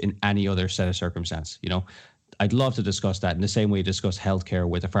wouldn't in any other set of circumstance? I'd love to discuss that in the same way we discuss healthcare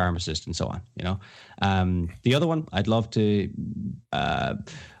with a pharmacist and so on. The other one, I'd love to,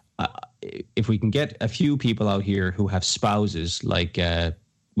 if we can get a few people out here who have spouses, like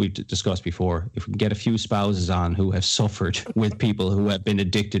we've discussed before, if we can get a few spouses on who have suffered with people who have been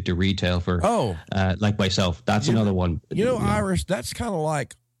addicted to retail for, like myself, that's another one. Irish, that's kind of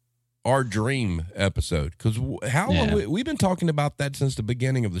like our dream episode, because how long we've been talking about that since the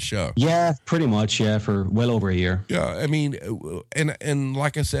beginning of the show. Yeah, pretty much. Yeah, for well over a year. Yeah, I mean, and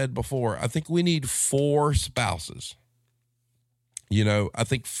like I said before, I think we need 4 spouses. I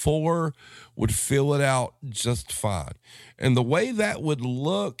think 4 would fill it out just fine. And the way that would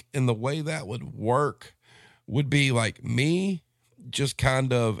look and the way that would work would be like me just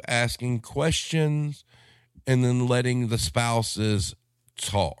kind of asking questions and then letting the spouses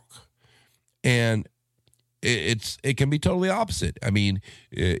talk. And it can be totally opposite. I mean,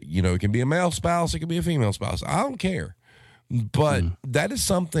 it can be a male spouse. It can be a female spouse. I don't care. But that is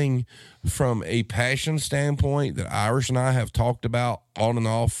something from a passion standpoint that Irish and I have talked about on and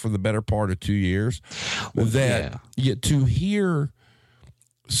off for the better part of 2 years. To hear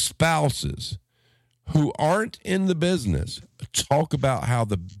spouses who aren't in the business talk about how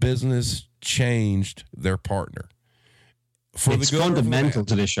the business changed their partner. It's fundamental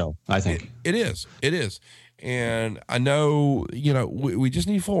to this show, I think. It is. And I know, we just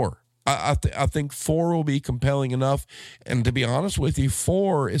need 4. I think 4 will be compelling enough. And to be honest with you,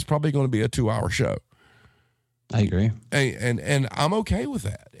 4 is probably going to be a 2-hour show. I agree. And I'm okay with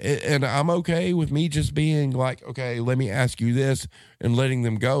that. And I'm okay with me just being like, okay, let me ask you this and letting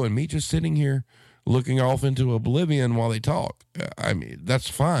them go. And me just sitting here looking off into oblivion while they talk. I mean, that's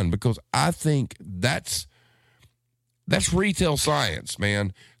fine, because I think that's retail science,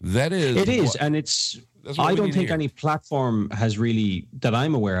 man. That is. It is. And it's That's what I we don't need to think hear. any platform has really, that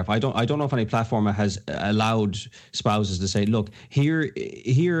I'm aware of. I don't know if any platform has allowed spouses to say, look,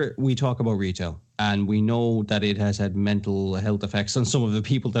 here we talk about retail, and we know that it has had mental health effects on some of the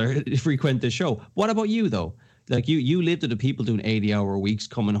people that frequent the show. What about you though? Like you lived with the people doing 80-hour weeks,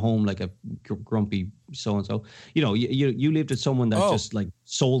 coming home like a grumpy so and so. You lived with someone that just like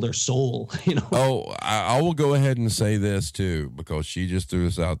sold their soul. Oh, I will go ahead and say this too, because she just threw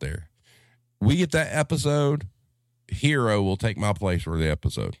this out there. We get that episode, Hero will take my place for the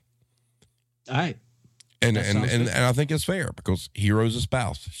episode. All right. And I think it's fair because Hero's a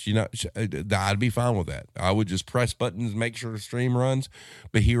spouse. I'd be fine with that. I would just press buttons, make sure the stream runs,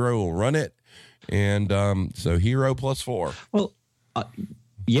 but Hero will run it. And so Hero +4. Well,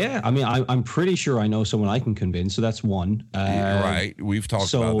 yeah. I mean, I'm pretty sure I know someone I can convince. So that's one. Right. We've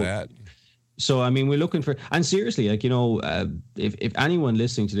talked about that. So, I mean, we're looking for, and seriously, like, if anyone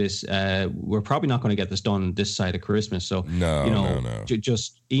listening to this, we're probably not going to get this done this side of Christmas. So, no.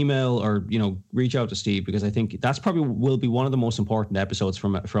 Just email or, reach out to Steve, because I think that's probably will be one of the most important episodes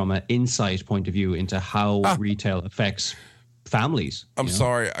from an insight point of view into how retail affects families. I'm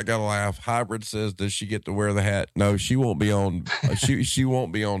sorry. I got to laugh. Hybrid says, does she get to wear the hat? No, she won't be on, she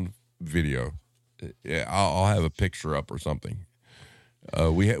won't be on video. Yeah, I'll have a picture up or something.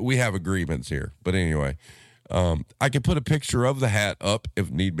 We have agreements here, but anyway, I could put a picture of the hat up if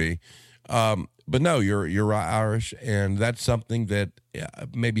need be. But no, you're right, Irish, and that's something that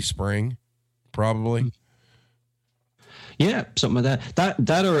maybe spring, probably. Yeah, something like that.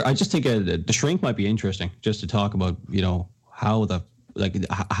 That or I just think the shrink might be interesting, just to talk about,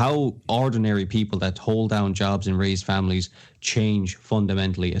 how ordinary people that hold down jobs and raise families change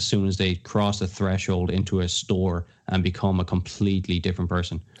fundamentally as soon as they cross the threshold into a store and become a completely different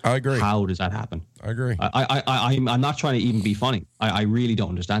person. I agree. How does that happen? I agree. I'm not trying to even be funny. I really don't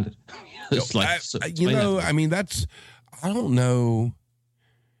understand it. It's I mean, I don't know.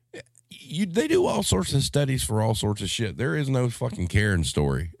 They do all sorts of studies for all sorts of shit. There is no fucking Karen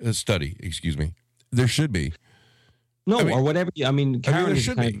study, excuse me. There should be. No, or whatever. Karen is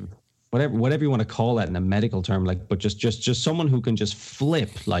should kind of, whatever you want to call that in a medical term, like, but just someone who can just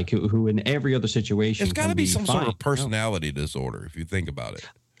flip, like who in every other situation. It's got to be some sort of personality disorder, if you think about it.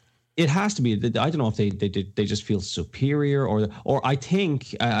 It has to be. I don't know if they just feel superior, or I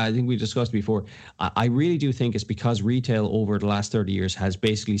think we discussed before. I really do think it's because retail over the last 30 years has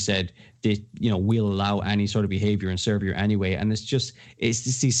basically said that, we'll allow any sort of behavior and serve you anyway, and it's just these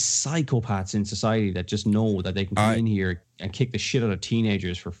psychopaths in society that just know that they can come in here and kick the shit out of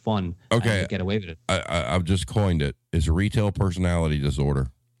teenagers for fun. Okay, and get away with it. I've just coined it. It's retail personality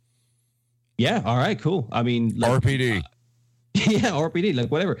disorder. Yeah. All right. Cool. I mean, RPD. Yeah, RPD, like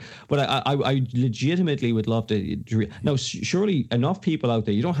whatever. But I legitimately would love to. Now, surely enough people out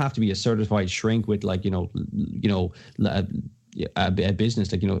there. You don't have to be a certified shrink with a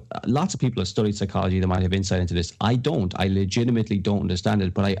business. Like, lots of people have studied psychology that might have insight into this. I don't. I legitimately don't understand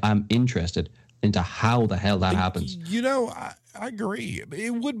it, but I am interested into how the hell that happens. I agree.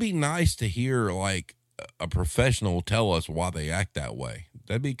 It would be nice to hear like a professional tell us why they act that way.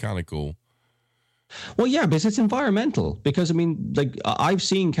 That'd be kind of cool. Well, yeah, because it's environmental. Because, I've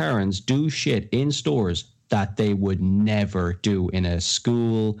seen Karens do shit in stores that they would never do in a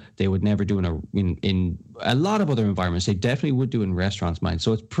school. They would never do in a lot of other environments. They definitely would do in restaurants, man.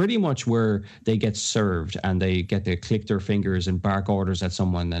 So it's pretty much where they get served and they get to click their fingers and bark orders at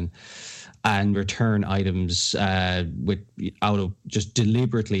someone and return items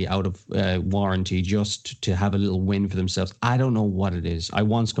deliberately out of warranty, just to have a little win for themselves. I don't know what it is. I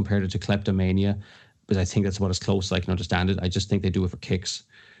once compared it to kleptomania, but I think that's about as close as I can understand it. I just think they do it for kicks.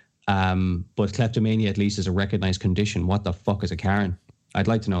 But kleptomania at least is a recognized condition. What the fuck is a Karen? I'd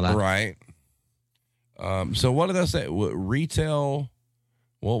like to know that. Right. So what did I say? Retail.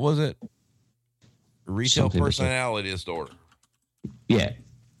 What was it? Retail personality disorder. Yeah.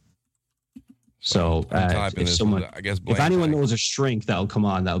 So if anyone knows a shrink that'll come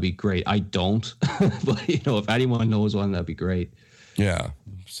on, that'll be great. I don't, but if anyone knows one, that'd be great. Yeah.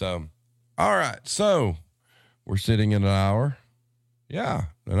 So, all right. So we're sitting in an hour. Yeah,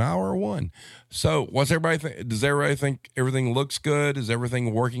 an hour one. So what's everybody think? Does everybody think everything looks good? Is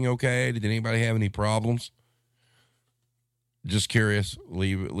everything working okay? Did anybody have any problems? Just curious.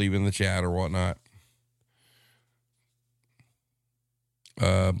 Leave in the chat or whatnot.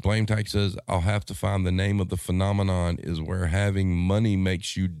 Blame Tyke says, I'll have to find the name of the phenomenon is where having money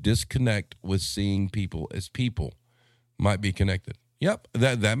makes you disconnect with seeing people as people. Might be connected. Yep,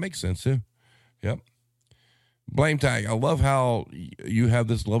 that makes sense too. Yep. Blame Tyke, I love how you have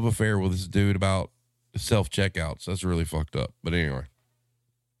this love affair with this dude about self-checkouts. That's really fucked up. But anyway.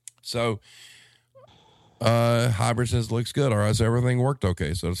 So Hybrid says looks good. All right, so everything worked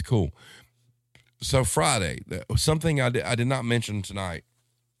okay, so that's cool. So Friday, something I did not mention tonight.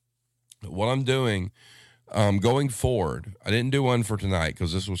 What I'm doing, going forward, I didn't do one for tonight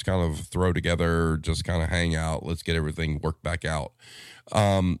because this was kind of throw together, just kind of hang out. Let's get everything worked back out.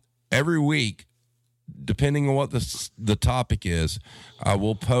 Every week, depending on what the topic is, I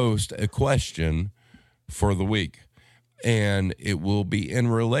will post a question for the week. And it will be in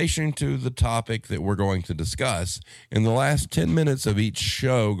relation to the topic that we're going to discuss. In the last 10 minutes of each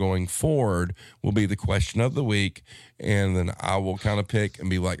show going forward will be the question of the week. And then I will kind of pick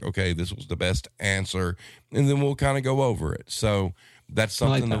and be like, okay, this was the best answer. And then we'll kind of go over it. So that's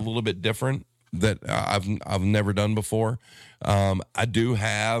something a little bit different that I've never done before. I do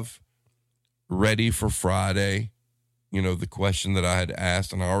have ready for Friday, the question that I had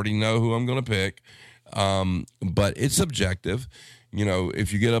asked, and I already know who I'm going to pick. But it's subjective.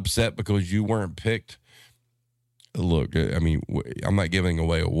 If you get upset because you weren't picked, look, I mean, I'm not giving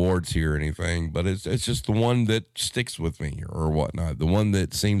away awards here or anything, but it's just the one that sticks with me or whatnot. The one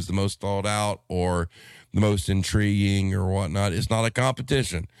that seems the most thought out or the most intriguing or whatnot. It's not a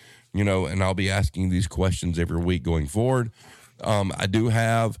competition, and I'll be asking these questions every week going forward. I do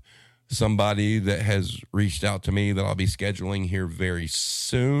have somebody that has reached out to me that I'll be scheduling here very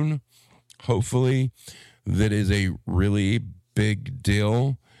soon. Hopefully, that is a really big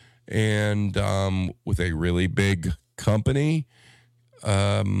deal and with a really big company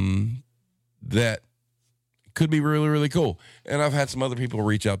that could be really, really cool. And I've had some other people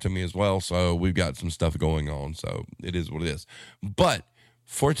reach out to me as well, so we've got some stuff going on, so it is what it is. But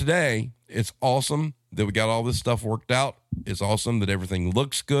for today, it's awesome that we got all this stuff worked out. It's awesome that everything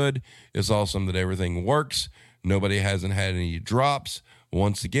looks good. It's awesome that everything works. Nobody hasn't had any drops.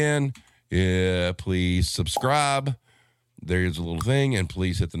 Once again, please subscribe. There's a little thing, and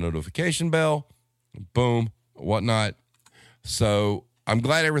please hit the notification bell. Boom, whatnot. So I'm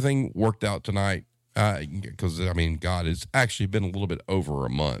glad everything worked out tonight because, God, it's actually been a little bit over a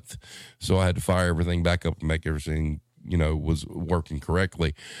month. So I had to fire everything back up and make everything, was working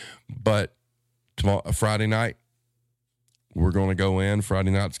correctly. But Friday night, we're going to go in.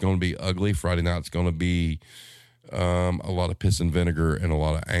 Friday night's going to be ugly. Friday night's going to be a lot of piss and vinegar and a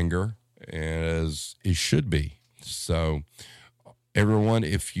lot of anger, as it should be. So everyone,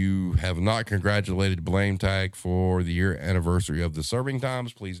 if you have not congratulated Blame Tag for the year anniversary of the serving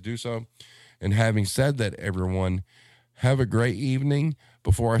times, please do so. And having said that, everyone, have a great evening.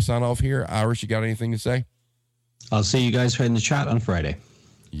 Before I sign off here, Irish, you got anything to say? I'll see you guys in the chat on Friday.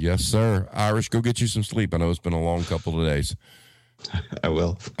 Yes, sir. Irish, go get you some sleep. I know it's been a long couple of days. I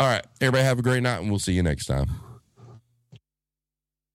will. All right. Everybody have a great night, and we'll see you next time.